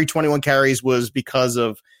Montgomery 21 carries was because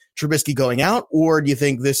of Trubisky going out, or do you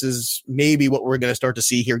think this is maybe what we're going to start to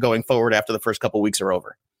see here going forward after the first couple of weeks are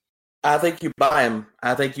over? I think you buy him.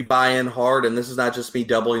 I think you buy in hard, and this is not just me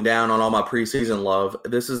doubling down on all my preseason love.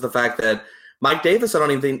 This is the fact that Mike Davis, I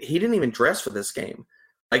don't even think he didn't even dress for this game.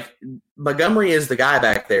 Like, Montgomery is the guy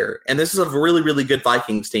back there, and this is a really, really good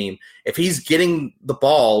Vikings team. If he's getting the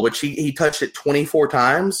ball, which he touched it 24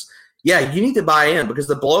 times, yeah, you need to buy in because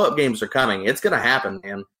the blow-up games are coming. It's going to happen,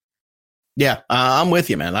 man. Yeah, I'm with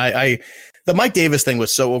you, man. The Mike Davis thing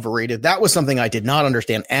was so overrated. That was something I did not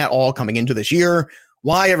understand at all coming into this year.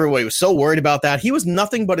 Why everybody was so worried about that. He was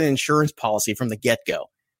nothing but an insurance policy from the get-go.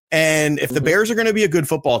 And if the Bears are going to be a good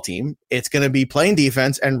football team, it's going to be playing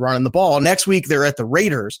defense and running the ball. Next week, they're at the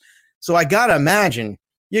Raiders. So I got to imagine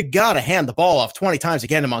you got to hand the ball off 20 times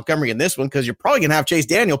again to Montgomery in this one because you're probably going to have Chase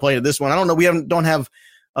Daniel playing in this one. I don't know. We don't have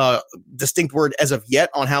distinct word as of yet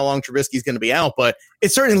on how long Trubisky's going to be out, but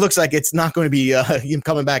it certainly looks like it's not going to be him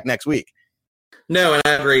coming back next week. No, and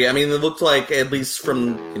I agree. I mean, it looked like, at least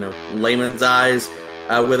from layman's eyes,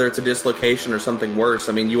 whether it's a dislocation or something worse.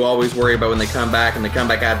 I mean, you always worry about when they come back and they come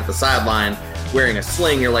back out to the sideline wearing a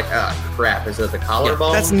sling. You're like, oh crap, is it the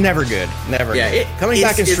collarbone? That's never good. Never. Yeah, good. Coming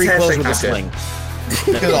back in street clothes with a sling.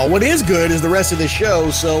 What is good is the rest of the show.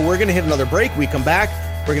 So we're going to hit another break. We come back.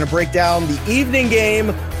 We're going to break down the evening game,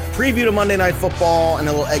 preview to Monday Night Football, and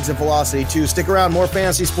a little exit velocity, too. Stick around. More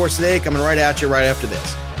fantasy sports today coming right at you right after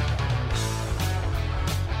this.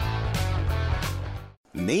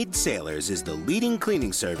 Maid Sailors is the leading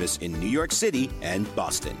cleaning service in New York City and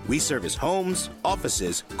Boston. We service homes,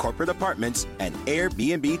 offices, corporate apartments, and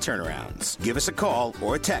Airbnb turnarounds. Give us a call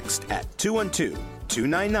or a text at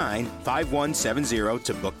 212-299-5170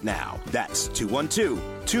 to book now. That's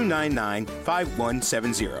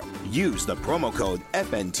 212-299-5170. Use the promo code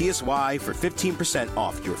FNTSY for 15%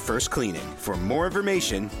 off your first cleaning. For more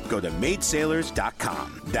information, go to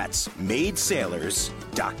maidsailors.com. That's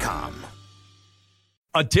maidsailors.com.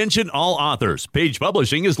 Attention all authors. Page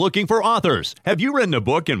Publishing is looking for authors. Have you written a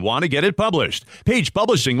book and want to get it published? Page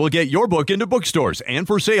Publishing will get your book into bookstores and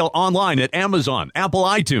for sale online at Amazon, Apple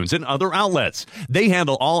iTunes, and other outlets. They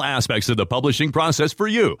handle all aspects of the publishing process for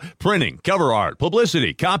you. Printing, cover art,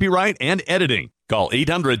 publicity, copyright, and editing. Call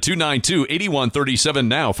 800-292-8137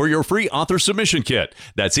 now for your free author submission kit.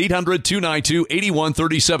 That's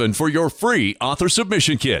 800-292-8137 for your free author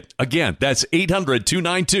submission kit. Again, that's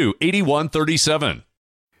 800-292-8137.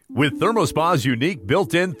 With ThermoSpa's unique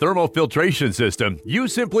built-in thermofiltration system, you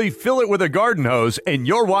simply fill it with a garden hose and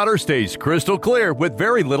your water stays crystal clear with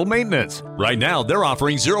very little maintenance. Right now, they're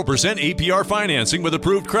offering 0% APR financing with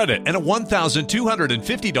approved credit and a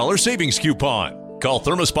 $1,250 savings coupon. Call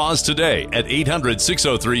ThermoSpas today at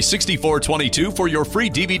 800-603-6422 for your free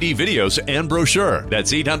DVD videos and brochure.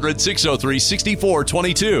 That's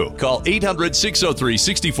 800-603-6422. Call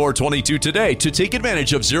 800-603-6422 today to take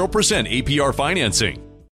advantage of 0% APR financing.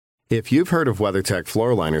 If you've heard of WeatherTech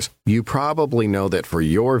floor liners, you probably know that for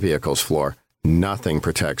your vehicle's floor, nothing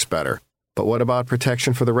protects better. But what about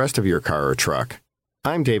protection for the rest of your car or truck?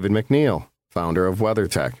 I'm David McNeil, founder of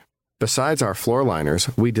WeatherTech. Besides our floor liners,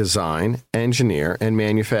 we design, engineer, and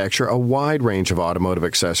manufacture a wide range of automotive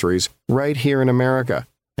accessories right here in America.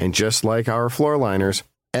 And just like our floor liners,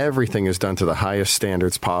 everything is done to the highest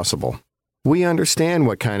standards possible. We understand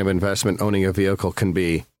what kind of investment owning a vehicle can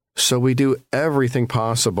be, so we do everything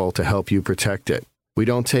possible to help you protect it. We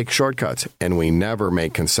don't take shortcuts, and we never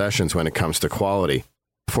make concessions when it comes to quality.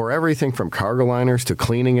 For everything from cargo liners to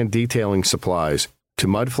cleaning and detailing supplies to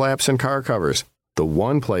mud flaps and car covers, the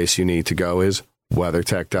one place you need to go is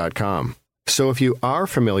WeatherTech.com. So if you are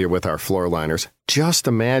familiar with our floor liners, just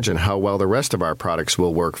imagine how well the rest of our products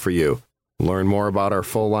will work for you. Learn more about our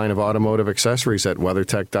full line of automotive accessories at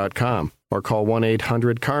WeatherTech.com or call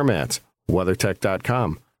 1-800-CarMats.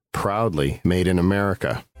 WeatherTech.com. Proudly made in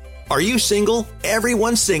America. Are you single?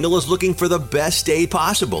 Everyone single is looking for the best date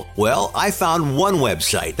possible. Well, I found one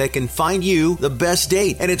website that can find you the best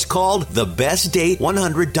date, and it's called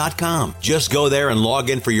thebestdate100.com. Just go there and log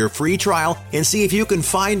in for your free trial and see if you can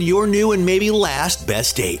find your new and maybe last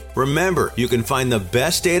best date. Remember, you can find the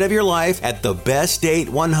best date of your life at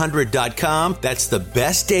thebestdate100.com. That's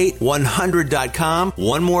thebestdate100.com.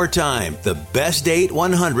 One more time,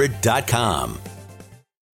 thebestdate100.com.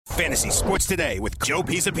 Fantasy Sports Today with Joe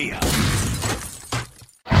Pisapia.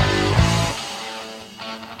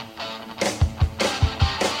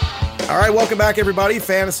 All right, welcome back, everybody.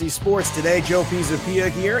 Fantasy Sports Today. Joe Pisapia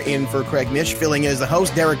here, in for Craig Mish, filling in as the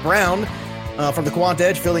host. Derek Brown from the Quant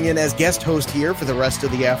Edge, filling in as guest host here for the rest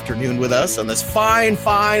of the afternoon with us on this fine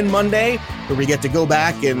Monday, where we get to go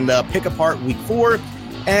back and pick apart Week 4.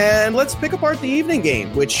 And let's pick apart the evening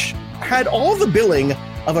game, which had all the billing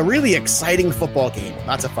of a really exciting football game.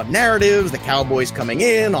 Lots of fun narratives, the Cowboys coming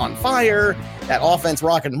in on fire, that offense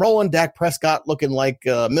rock and rolling, Dak Prescott looking like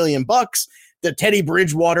 $1 million, the Teddy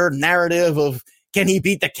Bridgewater narrative of can he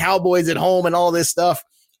beat the Cowboys at home and all this stuff.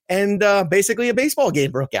 And basically a baseball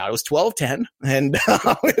game broke out. It was 12-10, and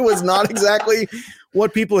it was not exactly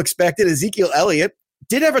what people expected. Ezekiel Elliott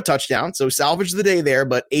did have a touchdown, so salvaged the day there,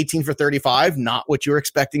 but 18 for 35, not what you were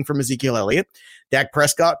expecting from Ezekiel Elliott. Dak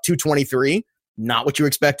Prescott, 223. Not what you were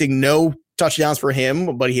expecting. No touchdowns for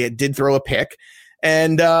him, but he did throw a pick.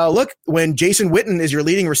 And look, when Jason Witten is your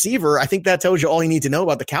leading receiver, I think that tells you all you need to know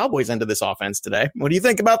about the Cowboys end of this offense today. What do you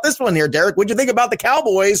think about this one here, Derek? What do you think about the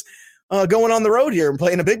Cowboys going on the road here and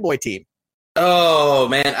playing a big boy team? Oh,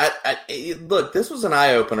 man. Look, this was an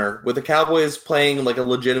eye-opener with the Cowboys playing like a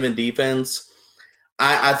legitimate defense.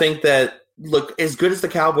 I think that, look, as good as the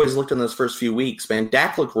Cowboys looked in those first few weeks, man,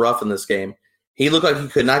 Dak looked rough in this game. He looked like he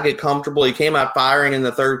could not get comfortable. He came out firing in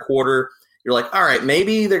the third quarter. You're like, all right,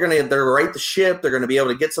 maybe they're right the ship. They're going to be able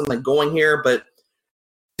to get something going here. But,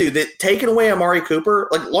 dude, taking away Amari Cooper,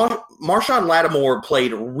 like Marshawn Lattimore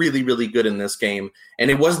played really, really good in this game. And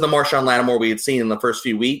it wasn't the Marshawn Lattimore we had seen in the first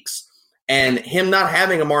few weeks. And him not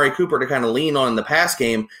having Amari Cooper to kind of lean on in the pass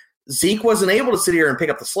game, Zeke wasn't able to sit here and pick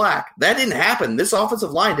up the slack. That didn't happen. This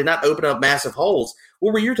offensive line did not open up massive holes.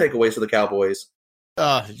 What were your takeaways for the Cowboys?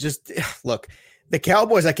 Look, the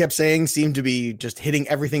Cowboys, I kept saying, seem to be just hitting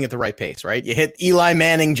everything at the right pace, right? You hit Eli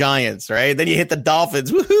Manning Giants, right? Then you hit the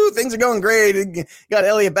Dolphins. Woohoo, things are going great. You got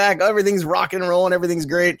Elliott back. Everything's rocking and rolling. Everything's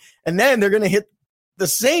great. And then they're going to hit the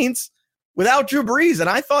Saints without Drew Brees. And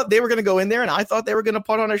I thought they were going to go in there, and I thought they were going to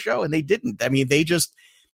put on a show, and they didn't. I mean,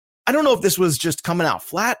 I don't know if this was just coming out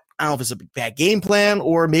flat. I don't know if it's a bad game plan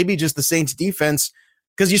or maybe just the Saints defense,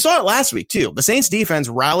 because you saw it last week too. The Saints defense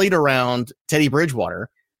rallied around Teddy Bridgewater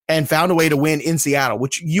and found a way to win in Seattle,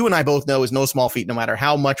 which you and I both know is no small feat, no matter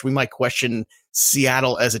how much we might question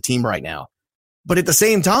Seattle as a team right now. But at the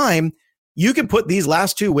same time, you can put these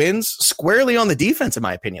last two wins squarely on the defense, in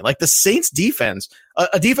my opinion. Like the Saints defense,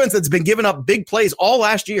 a defense that's been giving up big plays all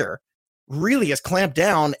last year, really has clamped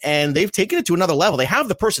down, and they've taken it to another level. They have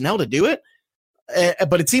the personnel to do it,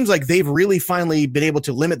 but it seems like they've really finally been able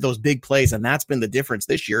to limit those big plays, and that's been the difference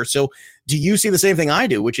this year. So do you see the same thing I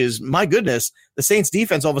do, which is, my goodness, the Saints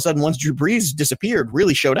defense all of a sudden, once Drew Brees disappeared,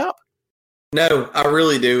 really showed up? No, I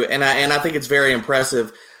really do, and I think it's very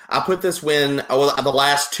impressive. I put this win, the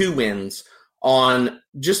last two wins, on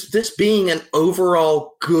just this being an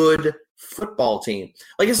overall good football team.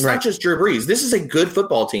 Like, it's not just Drew Brees. This is a good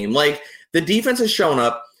football team. Like, the defense has shown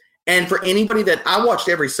up, and for anybody that I watched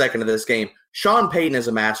every second of this game, Sean Payton is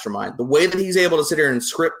a mastermind. The way that he's able to sit here and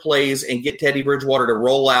script plays and get Teddy Bridgewater to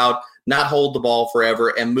roll out, not hold the ball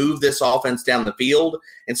forever, and move this offense down the field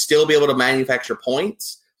and still be able to manufacture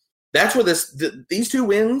points. That's where these two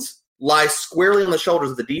wins lie squarely on the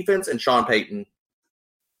shoulders of the defense and Sean Payton.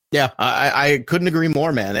 Yeah, I couldn't agree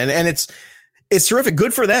more, man. And it's terrific.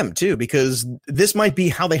 Good for them too, because this might be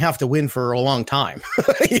how they have to win for a long time.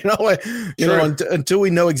 Until we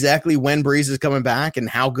know exactly when Brees is coming back and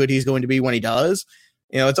how good he's going to be when he does.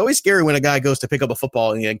 It's always scary when a guy goes to pick up a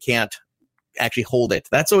football and can't actually hold it.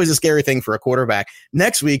 That's always a scary thing for a quarterback.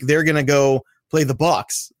 Next week, they're going to go play the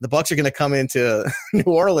Bucs. The Bucs are going to come into New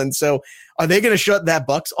Orleans. So are they going to shut that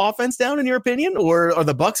Bucs offense down, in your opinion? Or are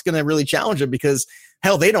the Bucs going to really challenge them? Because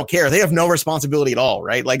hell, they don't care. They have no responsibility at all,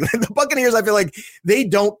 right? Like the Buccaneers, I feel like they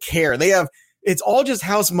don't care. It's all just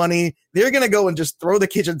house money. They're going to go and just throw the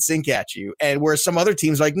kitchen sink at you. And where some other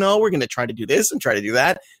teams like, no, we're going to try to do this and try to do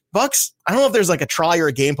that. Bucs, I don't know if there's like a try or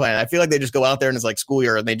a game plan. I feel like they just go out there and it's like school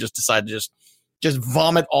year and they just decide to just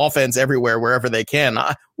vomit offense everywhere, wherever they can.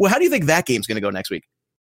 Well, how do you think that game's going to go next week?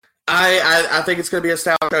 I think it's going to be a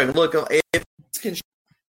stout showing. Look,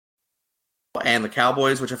 and the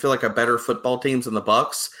Cowboys, which I feel like are better football teams than the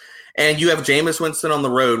Bucs. And you have Jameis Winston on the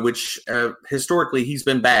road, which historically he's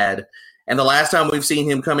been bad. And the last time we've seen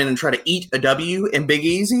him come in and try to eat a W in Big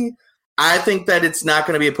Easy, I think that it's not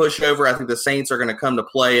going to be a pushover. I think the Saints are going to come to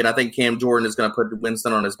play, and I think Cam Jordan is going to put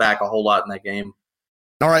Winston on his back a whole lot in that game.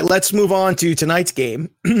 All right, let's move on to tonight's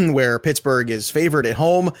game where Pittsburgh is favored at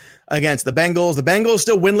home against the Bengals. The Bengals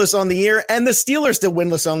still winless on the year, and the Steelers still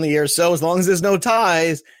winless on the year. So as long as there's no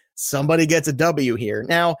ties, somebody gets a W here.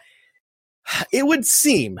 Now, it would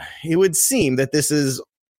seem that this is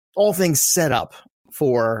all things set up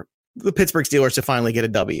for the Pittsburgh Steelers to finally get a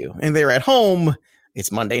W. And they're at home.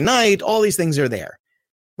 It's Monday night. All these things are there.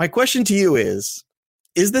 My question to you is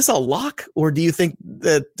this a lock, or do you think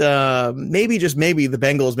that maybe the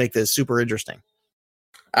Bengals make this super interesting?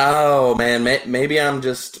 Oh, man, maybe I'm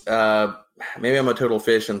just maybe I'm a total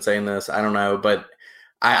fish in saying this. I don't know, but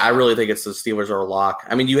I really think it's the Steelers are a lock.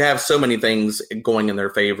 I mean, you have so many things going in their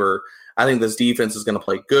favor. I think this defense is going to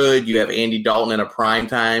play good. You have Andy Dalton in a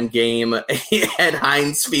primetime game at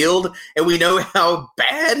Heinz Field, and we know how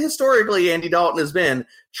bad historically Andy Dalton has been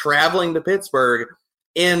traveling to Pittsburgh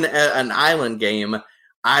in an island game.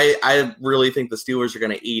 I really think the Steelers are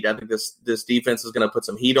going to eat. I think this defense is going to put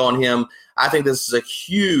some heat on him. I think this is a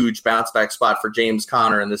huge bounce-back spot for James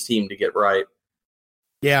Conner and this team to get right.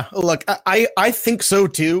 Yeah, look, I think so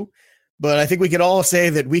too. But I think we could all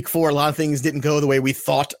say that week 4, a lot of things didn't go the way we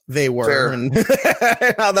thought they were. Fair. And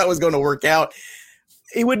how that was going to work out.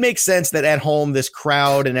 It would make sense that at home, this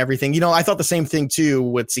crowd and everything, I thought the same thing too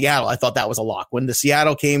with Seattle. I thought that was a lock. When the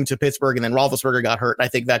Seattle came to Pittsburgh and then Roethlisberger got hurt, I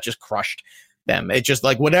think that just crushed them. It just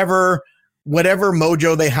like whatever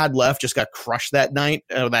mojo they had left just got crushed that night,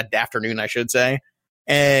 that afternoon, I should say.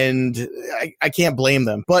 And I can't blame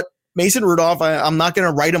them. But Mason Rudolph, I'm not going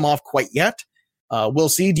to write him off quite yet. We'll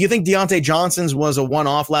see. Do you think Deontay Johnson's was a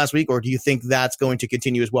one-off last week, or do you think that's going to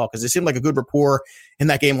continue as well? Because it seemed like a good rapport in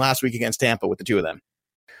that game last week against Tampa with the two of them.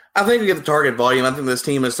 I think we get the target volume. I think this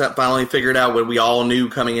team has finally figured out what we all knew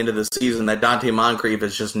coming into the season, that Dante Moncrief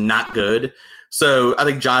is just not good. So I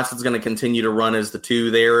think Johnson's going to continue to run as the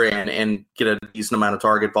 2 there and get a decent amount of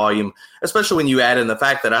target volume, especially when you add in the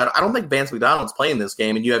fact that I don't think Vance McDonald's playing this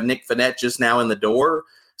game, and you have Nick Fournette just now in the door.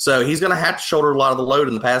 So he's going to have to shoulder a lot of the load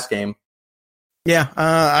in the pass game. Yeah,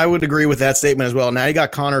 I would agree with that statement as well. Now you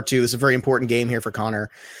got Connor too. This is a very important game here for Connor.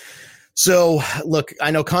 So look, I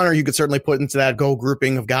know Connor, you could certainly put into that goal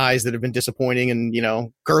grouping of guys that have been disappointing. And,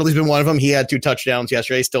 Gurley's been one of them. He had 2 touchdowns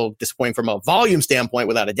yesterday, still disappointing from a volume standpoint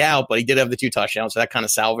without a doubt, but he did have the 2 touchdowns. So that kind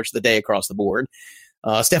of salvaged the day across the board.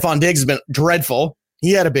 Stephon Diggs has been dreadful.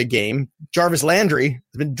 He had a big game. Jarvis Landry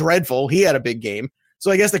has been dreadful. He had a big game. So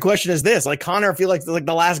I guess the question is this, like Connor, I feel like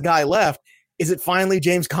the last guy left. Is it finally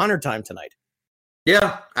James Conner time tonight?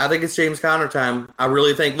 Yeah, I think it's James Conner time. I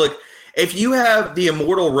really think, look, if you have the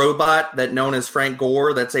immortal robot that known as Frank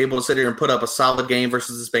Gore that's able to sit here and put up a solid game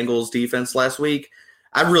versus this Bengals defense last week,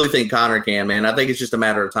 I really think Conner can, man. I think it's just a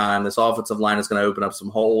matter of time. This offensive line is going to open up some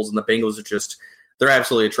holes, and the Bengals are they're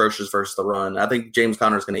absolutely atrocious versus the run. I think James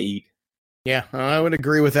Conner is going to eat. Yeah, I would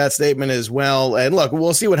agree with that statement as well. And look,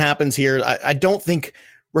 we'll see what happens here. I don't think,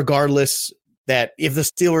 regardless, that if the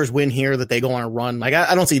Steelers win here, that they go on a run. Like,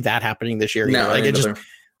 I don't see that happening this year. No, like,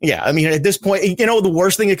 I mean, at this point, the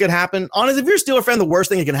worst thing that could happen, honestly, if you're a Steeler fan, the worst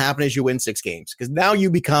thing that can happen is you win 6 games, because now you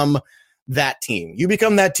become that team. You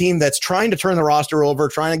become that team that's trying to turn the roster over,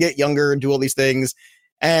 trying to get younger and do all these things.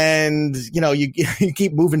 And, you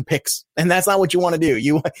keep moving picks, and that's not what you want to do.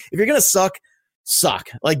 If you're going to suck.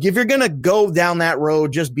 Like, if you're going to go down that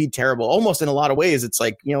road, just be terrible. Almost in a lot of ways, it's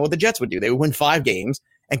like, what the Jets would do. They would win 5 games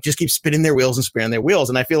and just keep spinning their wheels.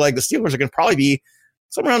 And I feel like the Steelers are going to probably be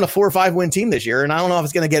somewhere around a 4 or 5 win team this year. And I don't know if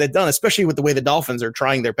it's going to get it done, especially with the way the Dolphins are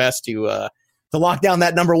trying their best to lock down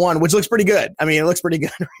that number 1, which looks pretty good. I mean, it looks pretty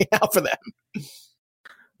good right now for them.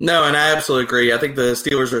 No, and I absolutely agree. I think the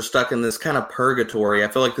Steelers are stuck in this kind of purgatory. I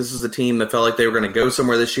feel like this is a team that felt like they were going to go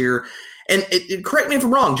somewhere this year. And correct me if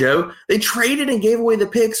I'm wrong, Joe, they traded and gave away the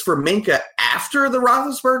picks for Minkah after the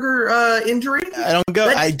Roethlisberger injury.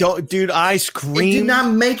 I screamed. It did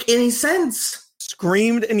not make any sense.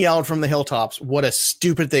 Screamed and yelled from the hilltops what a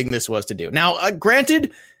stupid thing this was to do. Now,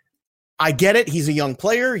 granted, I get it. He's a young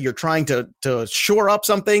player. You're trying to shore up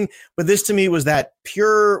something. But this to me was that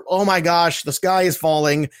pure, oh my gosh, the sky is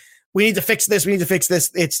falling. We need to fix this. We need to fix this.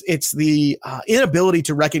 It's the inability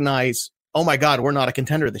to recognize, oh my God, we're not a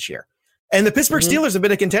contender this year. And the Pittsburgh Steelers have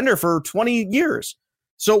been a contender for 20 years.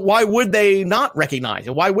 So why would they not recognize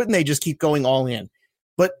it? Why wouldn't they just keep going all in?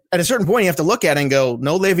 But at a certain point, you have to look at it and go,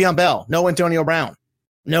 no Le'Veon Bell, no Antonio Brown,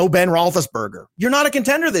 no Ben Roethlisberger. You're not a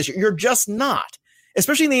contender this year. You're just not.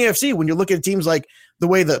 Especially in the AFC, when you look at teams like the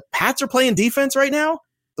way the Pats are playing defense right now,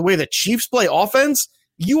 the way the Chiefs play offense,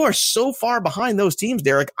 you are so far behind those teams,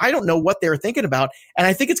 Derek. I don't know what they're thinking about, and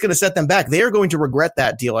I think it's going to set them back. They are going to regret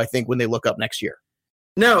that deal, I think, when they look up next year.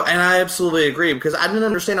 No, and I absolutely agree, because I didn't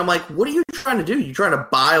understand. I'm like, what are you trying to do? You trying to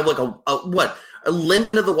buy like a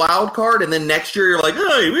limit of the wild card, and then next year you're like,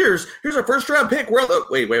 hey, here's our first round pick.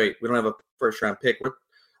 Wait, we don't have a first round pick.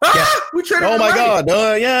 We traded. Oh my God!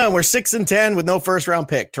 Yeah, we're 6-10 with no first round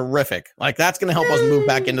pick. Terrific. Like that's going to help us move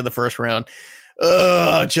back into the first round.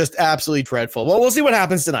 Just absolutely dreadful. Well, we'll see what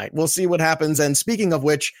happens tonight. We'll see what happens. And speaking of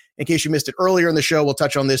which, in case you missed it earlier in the show, we'll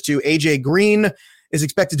touch on this too. AJ Green is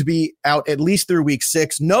expected to be out at least through week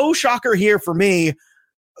 6. No shocker here for me.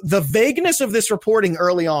 The vagueness of this reporting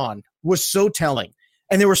early on was so telling.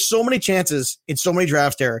 And there were so many chances in so many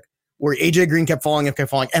drafts, Derek, where AJ Green kept falling.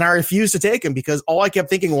 And I refused to take him because all I kept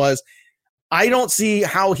thinking was, I don't see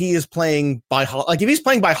how he is playing by, like if he's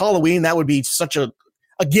playing by Halloween, that would be such a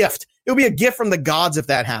gift. It would be a gift from the gods if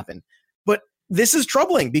that happened. But this is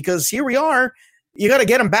troubling because here we are. You got to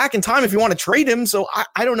get him back in time if you want to trade him. So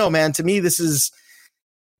I don't know, man. To me, this is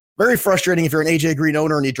very frustrating if you're an AJ Green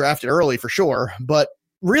owner and you drafted early for sure. But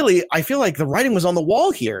really, I feel like the writing was on the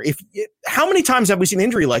wall here. How many times have we seen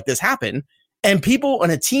injury like this happen and people on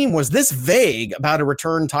a team was this vague about a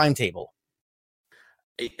return timetable?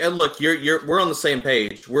 And look, we're on the same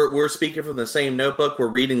page. We're speaking from the same notebook.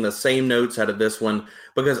 We're reading the same notes out of this one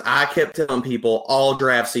because I kept telling people all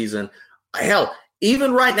draft season, hell,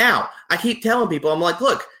 even right now, I keep telling people, I'm like,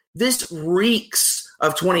 look, this reeks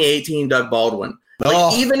of 2018 Doug Baldwin.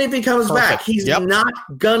 Like, even if he comes back, he's not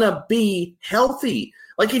gonna be healthy.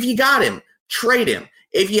 Like, if you got him, trade him.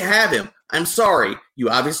 If you have him, I'm sorry, you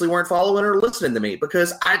obviously weren't following or listening to me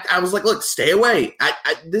because I was like, look, stay away.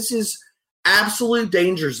 This is absolute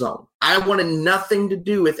danger zone. I wanted nothing to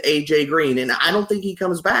do with AJ Green, and I don't think he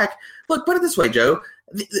comes back. Look, put it this way, Joe.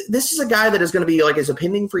 This is a guy that is going to be like as a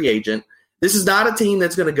pending free agent. This is not a team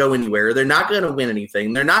that's going to go anywhere. They're not going to win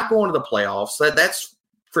anything. They're not going to the playoffs. That's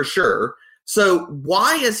for sure. So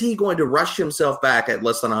why is he going to rush himself back at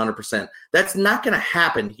less than 100%? That's not going to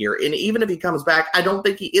happen here. And even if he comes back, I don't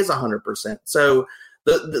think he is 100%. So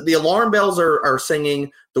the alarm bells are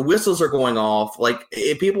singing. The whistles are going off. Like,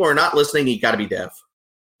 if people are not listening, you got to be deaf.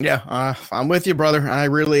 Yeah, I'm with you, brother. I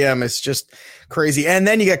really am. It's just crazy. And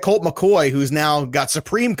then you get Colt McCoy, who's now got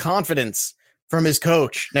supreme confidence from his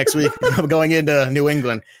coach next week going into New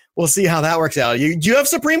England. We'll see how that works out. Do you have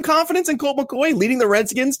supreme confidence in Colt McCoy leading the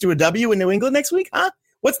Redskins to a W in New England next week? Huh?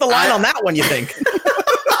 What's the line on that one, you think?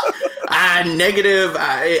 Negative.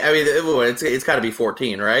 I mean, it's got to be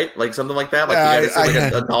 14, right? Like something like that. Like you got to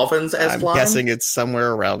see a Dolphins as I'm guessing it's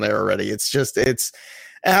somewhere around there already. It's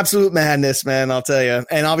absolute madness, man. I'll tell you.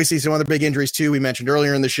 And obviously some other big injuries too. We mentioned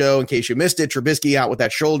earlier in the show, in case you missed it, Trubisky out with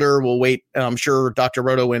that shoulder. We'll wait. I'm sure Dr.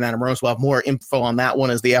 Roto and Adam Rose will have more info on that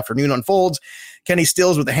one as the afternoon unfolds. Kenny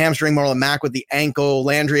Stills with the hamstring, Marlon Mack with the ankle,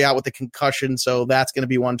 Landry out with the concussion. So that's going to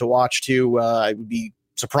be one to watch too. It would be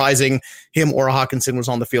surprising him or Hawkinson was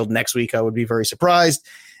on the field next week. I would be very surprised.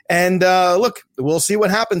 And look, we'll see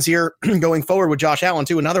what happens here going forward with Josh Allen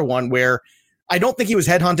too. Another one where I don't think he was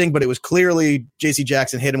headhunting, but it was clearly J.C.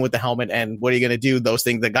 Jackson hit him with the helmet. And what are you going to do? Those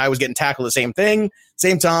things, the guy was getting tackled the same thing,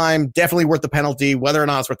 same time, definitely worth the penalty. Whether or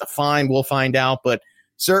not it's worth the fine, we'll find out, but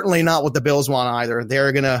certainly not what the Bills want either.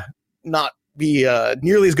 They're going to not be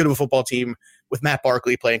nearly as good of a football team with Matt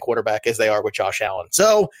Barkley playing quarterback as they are with Josh Allen.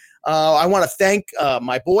 So I want to thank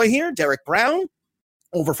my boy here, Derek Brown,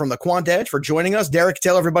 over from the Quant Edge, for joining us. Derek,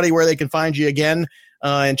 tell everybody where they can find you again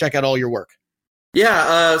and check out all your work.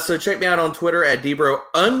 Yeah, so check me out on Twitter at Debro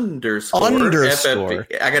 _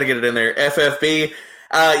 FFB. I got to get it in there, FFB.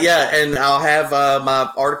 And I'll have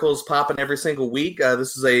my articles popping every single week.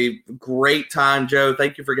 This is a great time, Joe.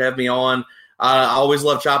 Thank you for having me on. I always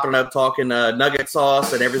love chopping it up, talking nugget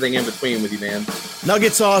sauce and everything in between with you, man.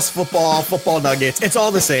 Nugget sauce, football nuggets. It's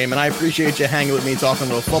all the same, and I appreciate you hanging with me talking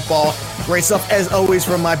a little football. Great stuff, as always,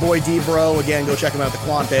 from my boy D-Bro. Again, go check him out at the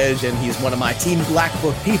Quant Edge, and he's one of my Team Black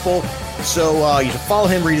Book people. So you should follow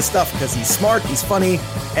him, read his stuff, because he's smart, he's funny,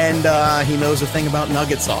 and he knows a thing about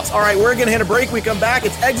nugget sauce. All right, we're going to hit a break. We come back.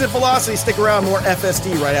 It's Exit Velocity. Stick around. More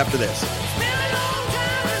FSD right after this.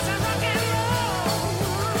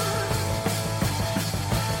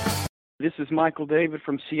 This is Michael David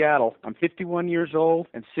from Seattle. I'm 51 years old,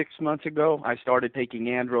 and 6 months ago, I started taking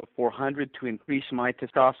Andro 400 to increase my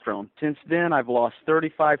testosterone. Since then, I've lost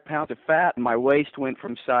 35 pounds of fat, and my waist went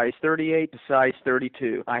from size 38 to size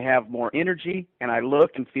 32. I have more energy, and I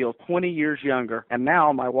look and feel 20 years younger. And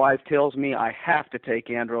now my wife tells me I have to take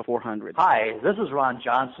Andro 400. Hi, this is Ron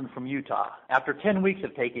Johnson from Utah. After 10 weeks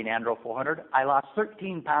of taking Andro 400, I lost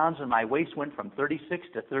 13 pounds, and my waist went from 36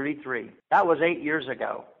 to 33. That was 8 years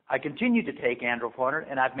ago. I continue to take Andro 400,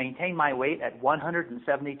 and I've maintained my weight at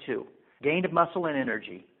 172. Gained muscle and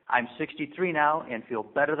energy. I'm 63 now and feel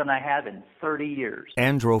better than I have in 30 years.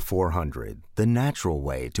 Andro 400, the natural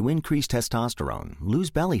way to increase testosterone, lose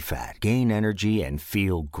belly fat, gain energy, and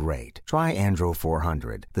feel great. Try Andro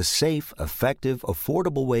 400, the safe, effective,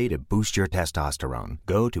 affordable way to boost your testosterone.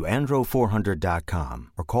 Go to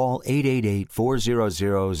andro400.com or call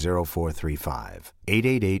 888-400-0435.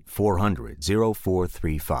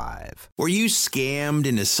 888-400-0435. Were you scammed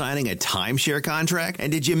into signing a timeshare contract?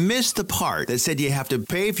 And did you miss the part that said you have to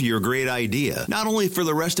pay for your great idea? Not only for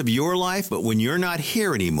the rest of your life, but when you're not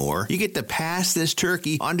here anymore, you get to pass this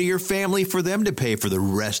turkey onto your family for them to pay for the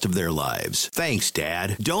rest of their lives. Thanks,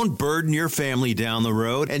 Dad. Don't burden your family down the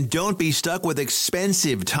road, and don't be stuck with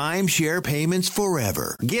expensive timeshare payments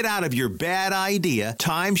forever. Get out of your bad idea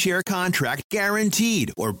timeshare contract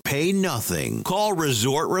guaranteed, or pay nothing. Call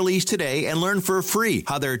Resort Release today and learn for free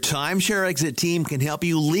how their timeshare exit team can help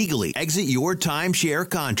you legally exit your timeshare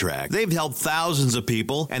contract. They've helped thousands of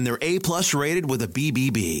people, and they're A+ rated with a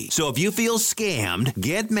BBB. So if you feel scammed,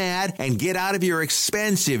 get mad and get out of your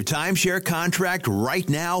expensive timeshare contract right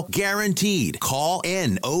now, guaranteed. Call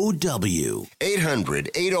NOW.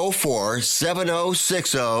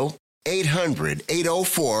 800-804-7060.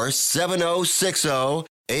 800-804-7060.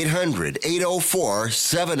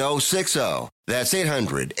 800-804-7060. That's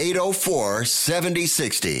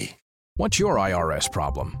 800-804-7060. What's your IRS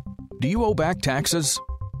problem? Do you owe back taxes?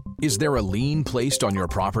 Is there a lien placed on your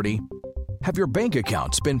property? Have your bank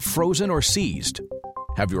accounts been frozen or seized?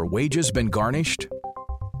 Have your wages been garnished?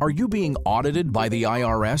 Are you being audited by the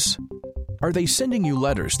IRS? Are they sending you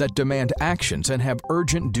letters that demand actions and have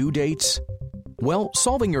urgent due dates? Well,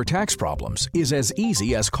 solving your tax problems is as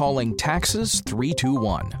easy as calling Taxes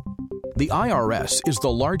 321. The IRS is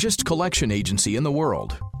the largest collection agency in the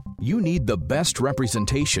world. You need the best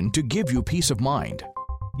representation to give you peace of mind.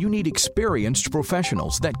 You need experienced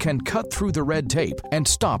professionals that can cut through the red tape and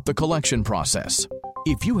stop the collection process.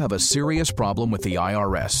 If you have a serious problem with the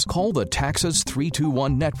IRS, call the Taxes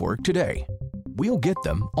 321 network today. We'll get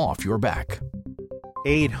them off your back.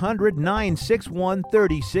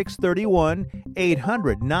 800-961-3631,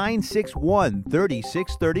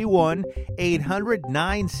 800-961-3631,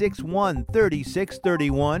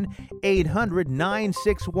 800-961-3631,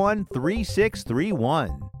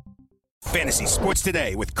 800-961-3631. Fantasy Sports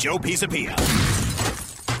Today with Joe Pisapia.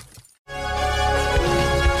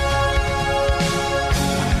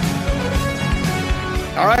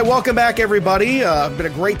 All right, welcome back, everybody. Been a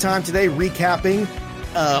great time today recapping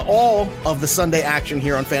all of the Sunday action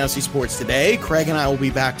here on Fantasy Sports Today. Craig and I will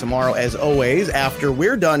be back tomorrow, as always. After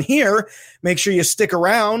we're done here, make sure you stick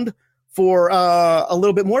around for a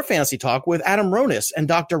little bit more fantasy talk with Adam Ronis and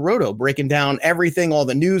Dr. Roto, breaking down everything, all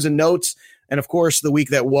the news and notes, and, of course, the week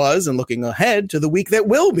that was and looking ahead to the week that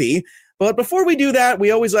will be. But before we do that,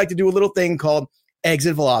 we always like to do a little thing called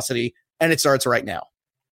Exit Velocity, and it starts right now.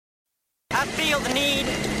 I feel the need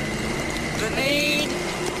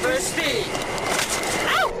for speed.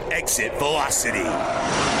 Ow! Exit Velocity.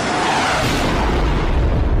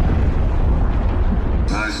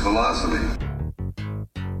 Nice velocity.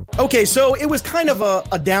 Okay, so it was kind of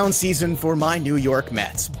a down season for my New York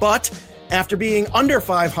Mets, but after being under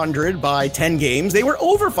 500 by 10 games, they were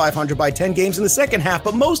over 500 by 10 games in the second half,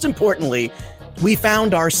 but most importantly, we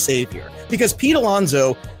found our savior, because Pete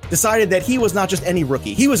Alonso decided that he was not just any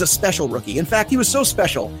rookie. He was a special rookie. In fact, he was so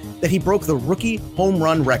special that he broke the rookie home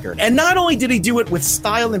run record. And not only did he do it with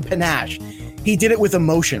style and panache, he did it with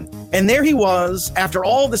emotion. And there he was, after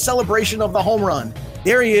all the celebration of the home run,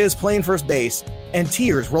 there he is playing first base and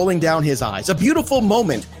tears rolling down his eyes. A beautiful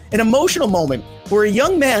moment, an emotional moment where a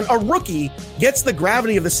young man, a rookie, gets the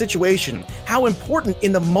gravity of the situation, how important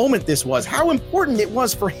in the moment this was, how important it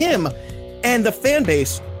was for him and the fan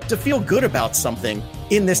base to feel good about something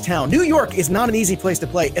in this town. New York is not an easy place to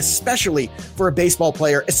play, especially for a baseball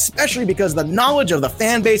player, especially because the knowledge of the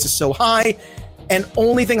fan base is so high, and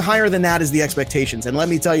only thing higher than that is the expectations. And let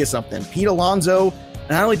me tell you something, Pete Alonso,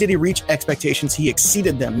 not only did he reach expectations, he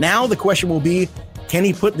exceeded them. Now the question will be, can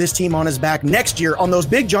he put this team on his back next year on those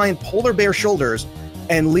big giant polar bear shoulders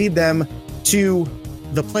and lead them to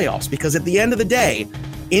the playoffs? Because at the end of the day,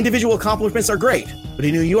 Individual accomplishments are great, but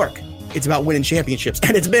in New York, it's about winning championships.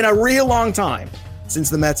 And it's been a real long time since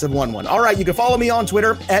the Mets have won one. All right, you can follow me on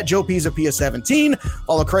Twitter at Joe Pisa17.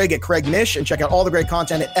 Follow Craig at Craig Mish and check out all the great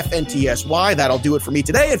content at FNTSY. That'll do it for me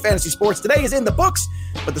today. And Fantasy Sports Today is in the books,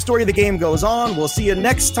 but the story of the game goes on. We'll see you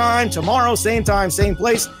next time, tomorrow, same time, same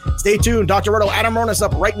place. Stay tuned. Dr. Roto, Adam Ronis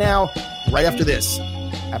up right now, right after this.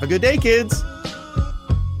 Have a good day, kids.